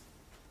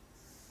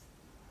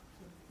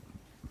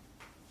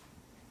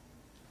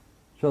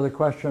 So the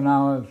question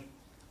now is,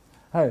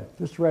 hey,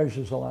 this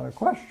raises a lot of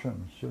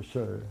questions, you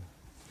see.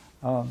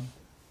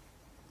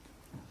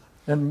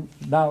 And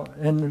now,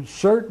 in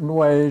certain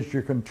ways,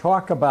 you can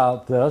talk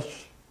about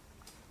this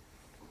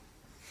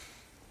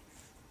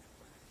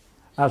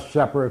as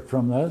separate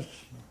from this.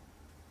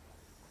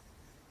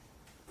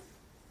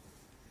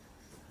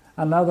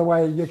 Another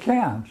way, you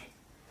can't.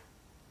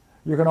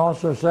 You can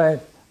also say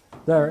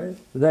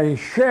they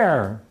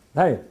share,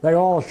 they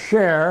all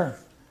share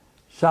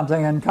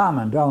something in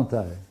common, don't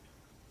they?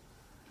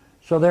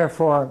 So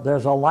therefore,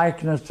 there's a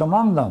likeness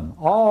among them.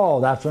 Oh,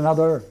 that's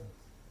another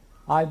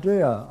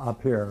idea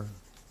up here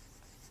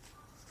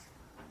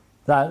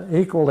that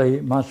equally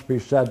must be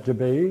said to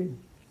be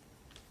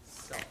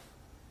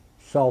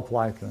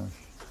self-likeness.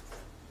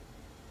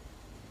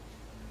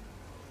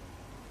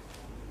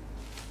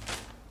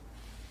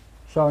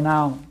 So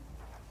now,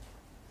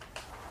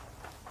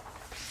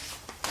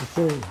 you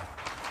see,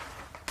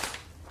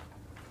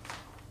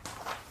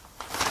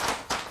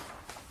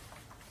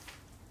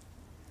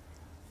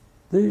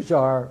 these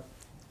are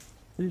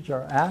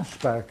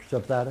aspects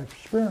of that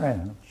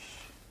experience.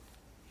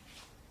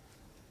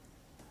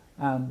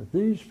 And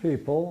these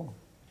people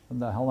in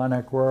the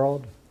Hellenic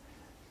world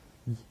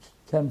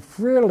can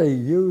freely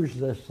use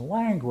this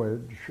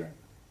language,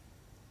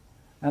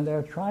 and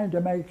they're trying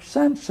to make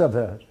sense of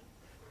it.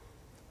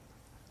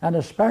 And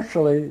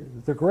especially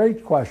the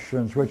great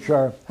questions, which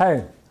are,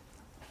 hey,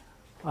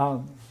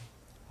 are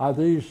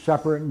these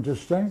separate and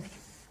distinct?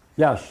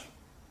 Yes,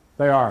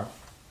 they are.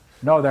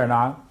 No, they're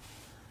not.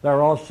 They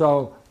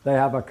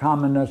have a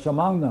commonness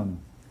among them.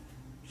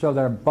 So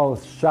they're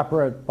both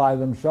separate by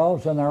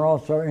themselves, and they're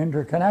also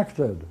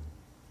interconnected.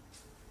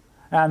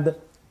 And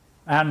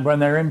when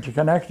they're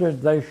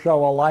interconnected, they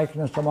show a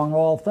likeness among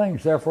all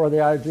things. Therefore,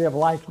 the idea of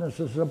likeness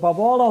is above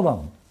all of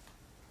them.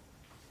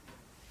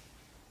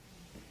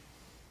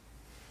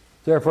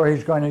 Therefore,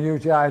 he's going to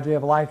use the idea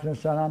of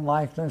likeness and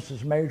unlikeness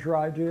as major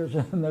ideas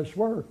in this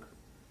work.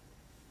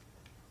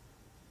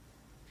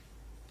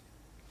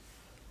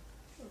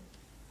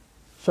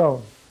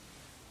 So,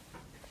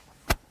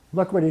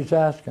 look what he's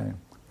asking.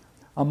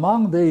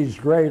 Among these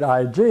great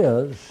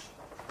ideas,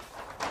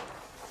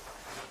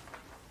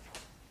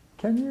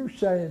 can you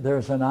say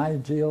there's an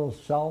ideal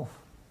self?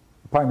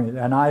 Pardon me,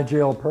 an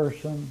ideal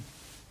person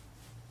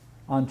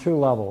on two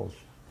levels.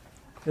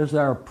 Is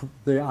there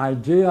the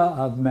idea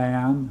of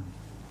man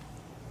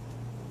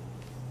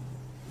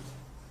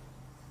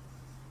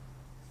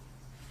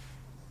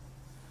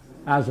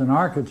as an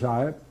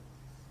archetype,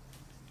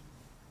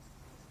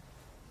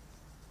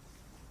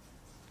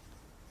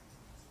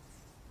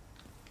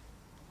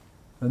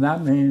 and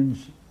that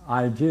means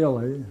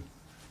ideally,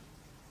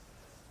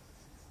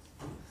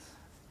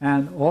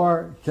 and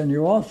or can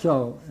you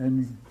also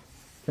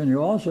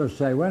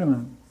say, wait a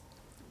minute,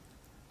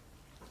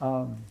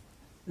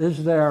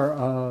 is there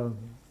a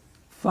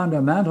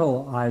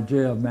fundamental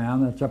idea of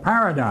man that's a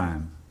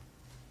paradigm?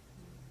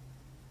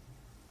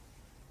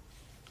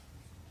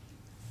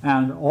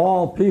 And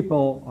all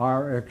people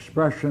are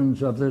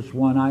expressions of this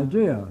one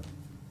idea.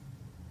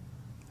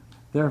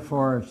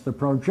 Therefore, it's the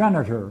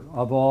progenitor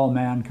of all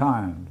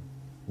mankind,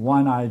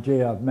 one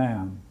idea of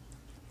man.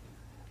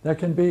 There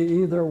can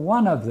be either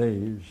one of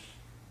these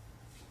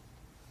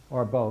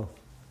or both.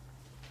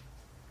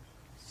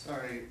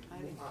 Sorry,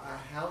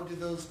 how do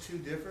those two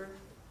differ?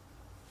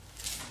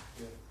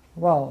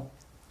 Well,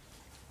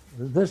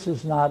 this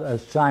is not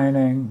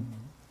assigning,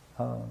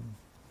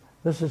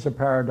 this is a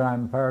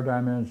paradigm.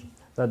 Paradigm is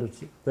that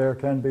there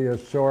can be a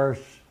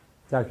source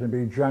that can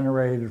be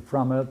generated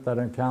from it that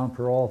account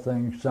for all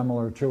things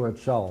similar to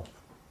itself.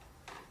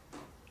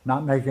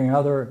 Not making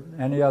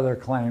any other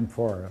claim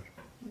for it.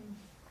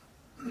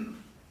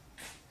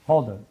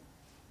 Hold it.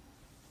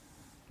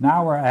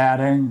 Now we're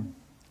adding,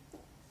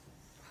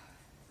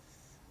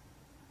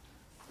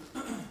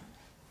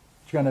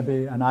 it's going to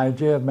be an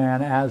idea of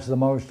man as the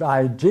most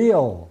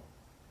ideal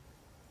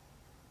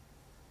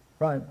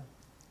Right.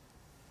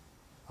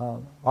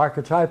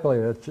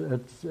 Archetypally,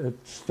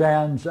 it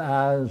stands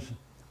as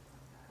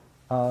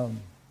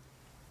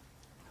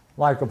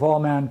like if all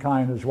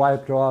mankind is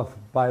wiped off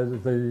by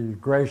the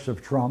grace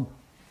of Trump,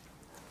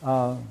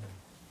 there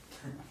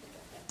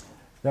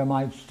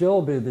might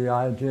still be the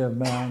idea of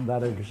man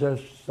that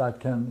exists that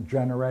can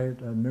generate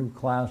a new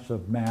class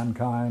of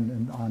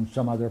mankind on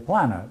some other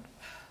planet,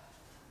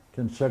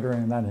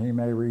 considering that he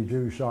may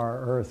reduce our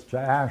Earth to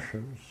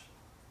ashes.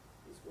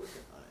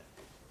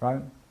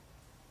 Right?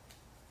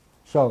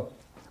 So,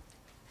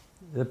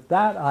 if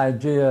that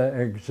idea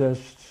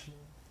exists,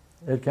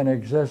 it can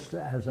exist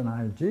as an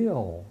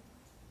ideal,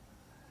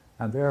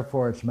 and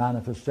therefore its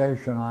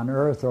manifestation on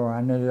Earth or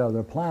on any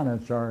other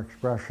planets are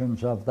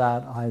expressions of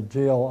that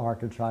ideal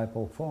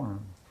archetypal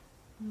form.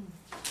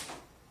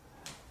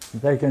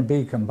 They can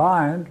be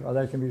combined or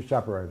they can be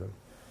separated.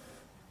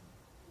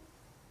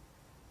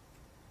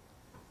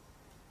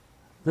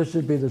 This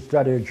would be the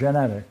study of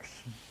genetics.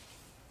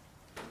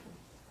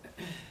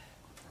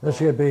 This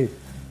could be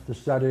the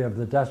study of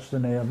the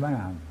destiny of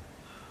man.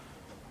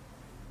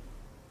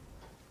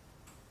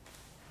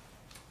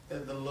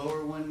 The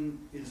lower one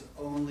is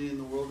only in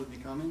the world of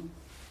becoming?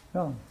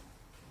 No,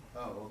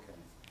 Oh, okay.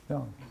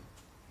 no.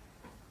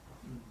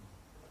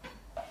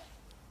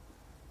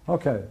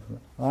 Okay,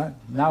 all right.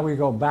 Now we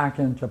go back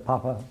into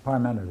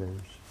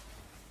Parmenides.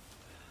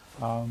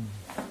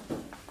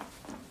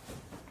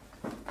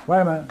 Wait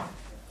a minute.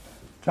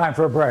 Time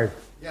for a break.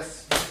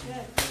 Yes.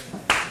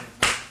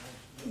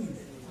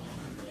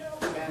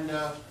 And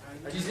I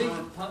just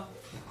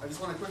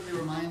want to quickly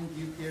remind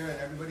you here and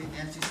everybody,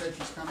 Nancy said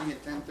she's coming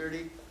at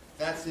 10:30.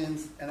 That's in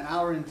an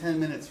hour and 10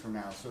 minutes from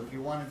now. So if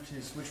you wanted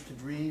to switch to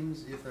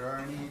dreams, if there are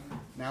any,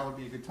 now would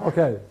be a good time.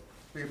 Okay.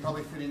 We could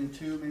probably fit in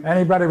two, maybe.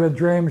 Anybody with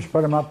dreams,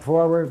 put them up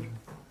forward.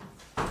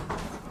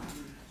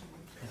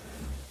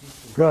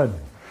 Good.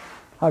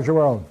 How's your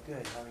world?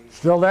 Good, how are you?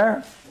 Still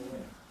there?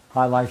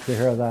 I like to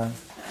hear that.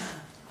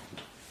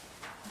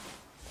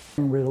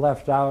 We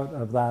left out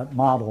of that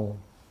model,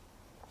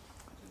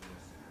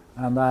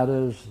 and that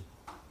is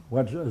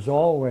what is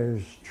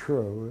always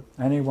true.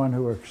 Anyone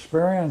who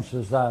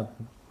experiences that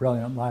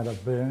brilliant light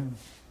of being,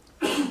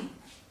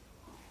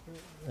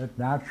 it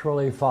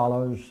naturally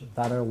follows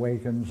that it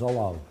awakens a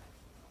love.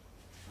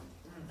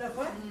 That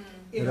what?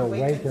 It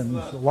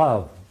awakens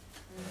love.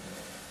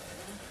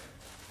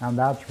 And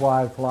that's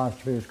why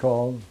philosophy is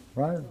called,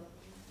 right?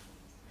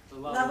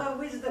 Love of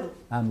wisdom.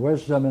 And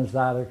wisdom is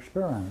that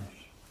experience.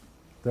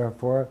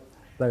 Therefore,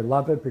 they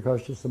love it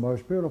because it's the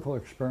most beautiful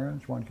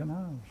experience one can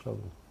have. So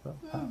you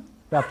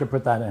have to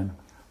put that in.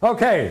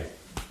 Okay.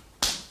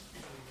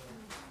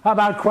 How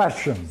about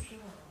questions?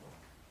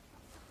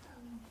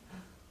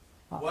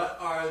 What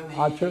are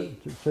the...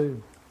 See,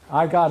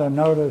 I got a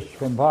notice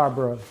from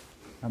Barbara,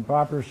 and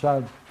Barbara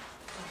said,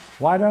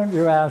 why don't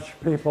you ask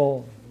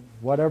people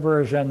whatever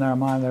is in their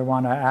mind they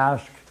want to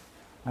ask,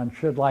 and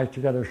she'd like to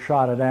get a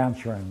shot at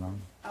answering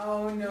them.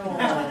 Oh, no.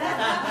 I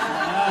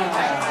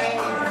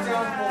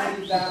don't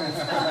believe that.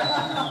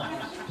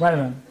 Wait a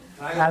minute.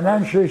 And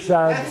then she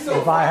said,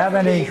 if I have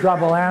any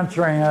trouble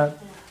answering it,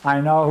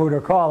 I know who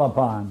to call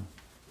upon.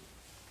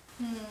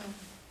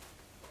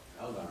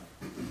 Hold on.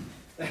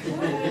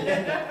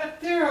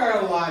 There are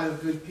a lot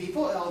of good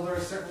people. Elder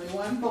is certainly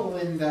one.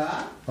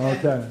 Belinda.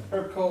 Okay. And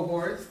her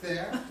cohorts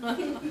there.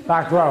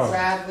 Back row.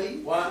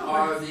 Bradley. What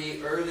are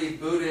the early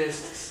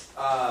Buddhist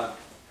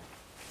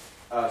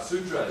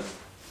sutras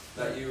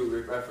that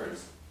you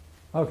referenced?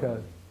 Okay.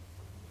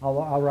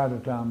 I'll write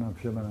it down in a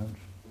few minutes.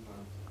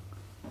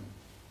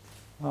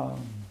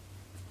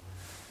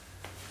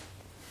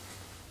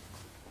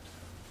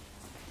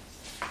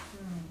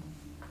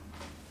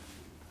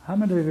 How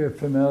many of you are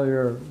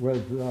familiar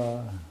with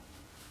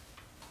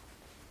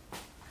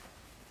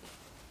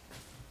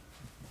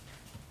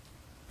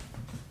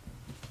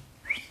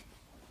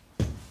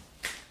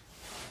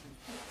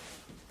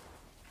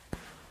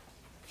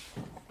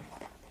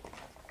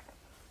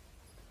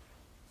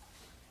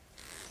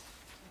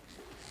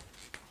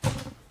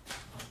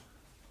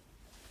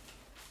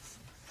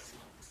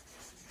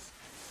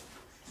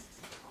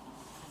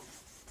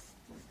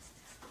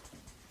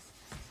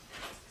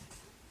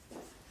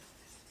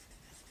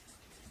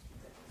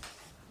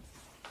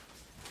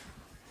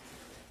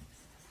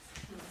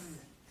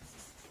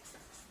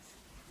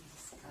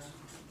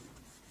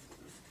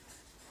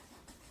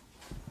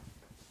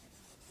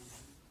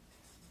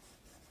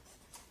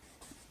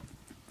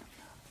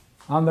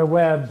on the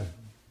web,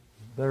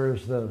 there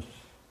is this.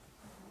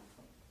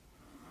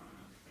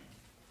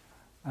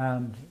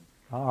 And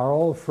our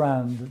old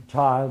friend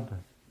Todd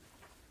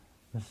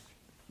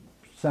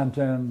sent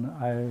in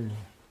a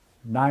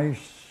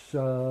nice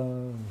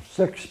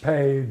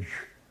 6-page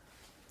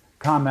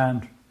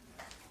comment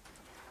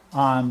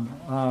on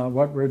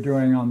what we're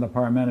doing on the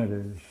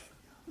Parmenides.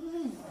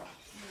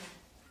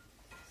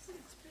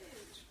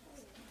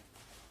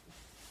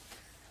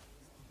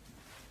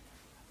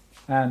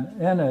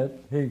 And in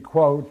it, he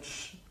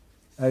quotes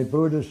a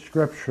Buddhist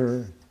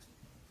scripture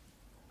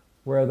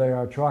where they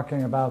are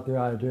talking about the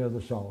idea of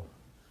the soul.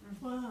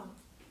 Wow.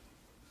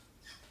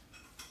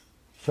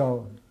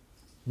 So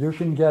you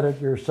can get it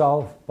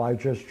yourself by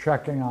just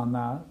checking on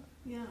that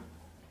Yeah.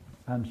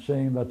 and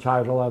seeing the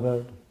title of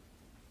it.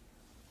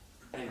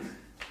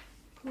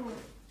 Cool.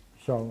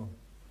 So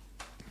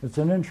it's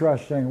an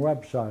interesting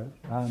website,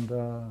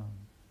 and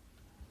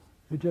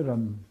he did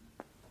them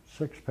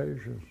 6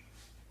 pages.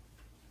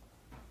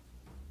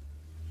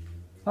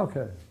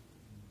 Okay.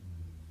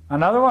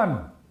 Another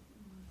one.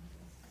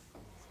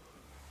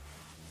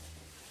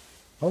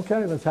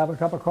 Okay, let's have a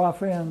cup of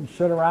coffee and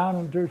sit around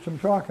and do some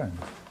talking.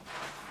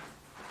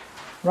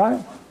 Right?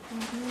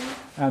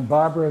 Mm-hmm. And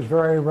Barbara is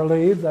very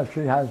relieved that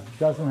she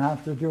doesn't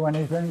have to do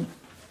anything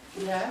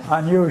Yes.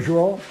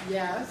 unusual.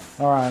 Yes.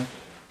 All right.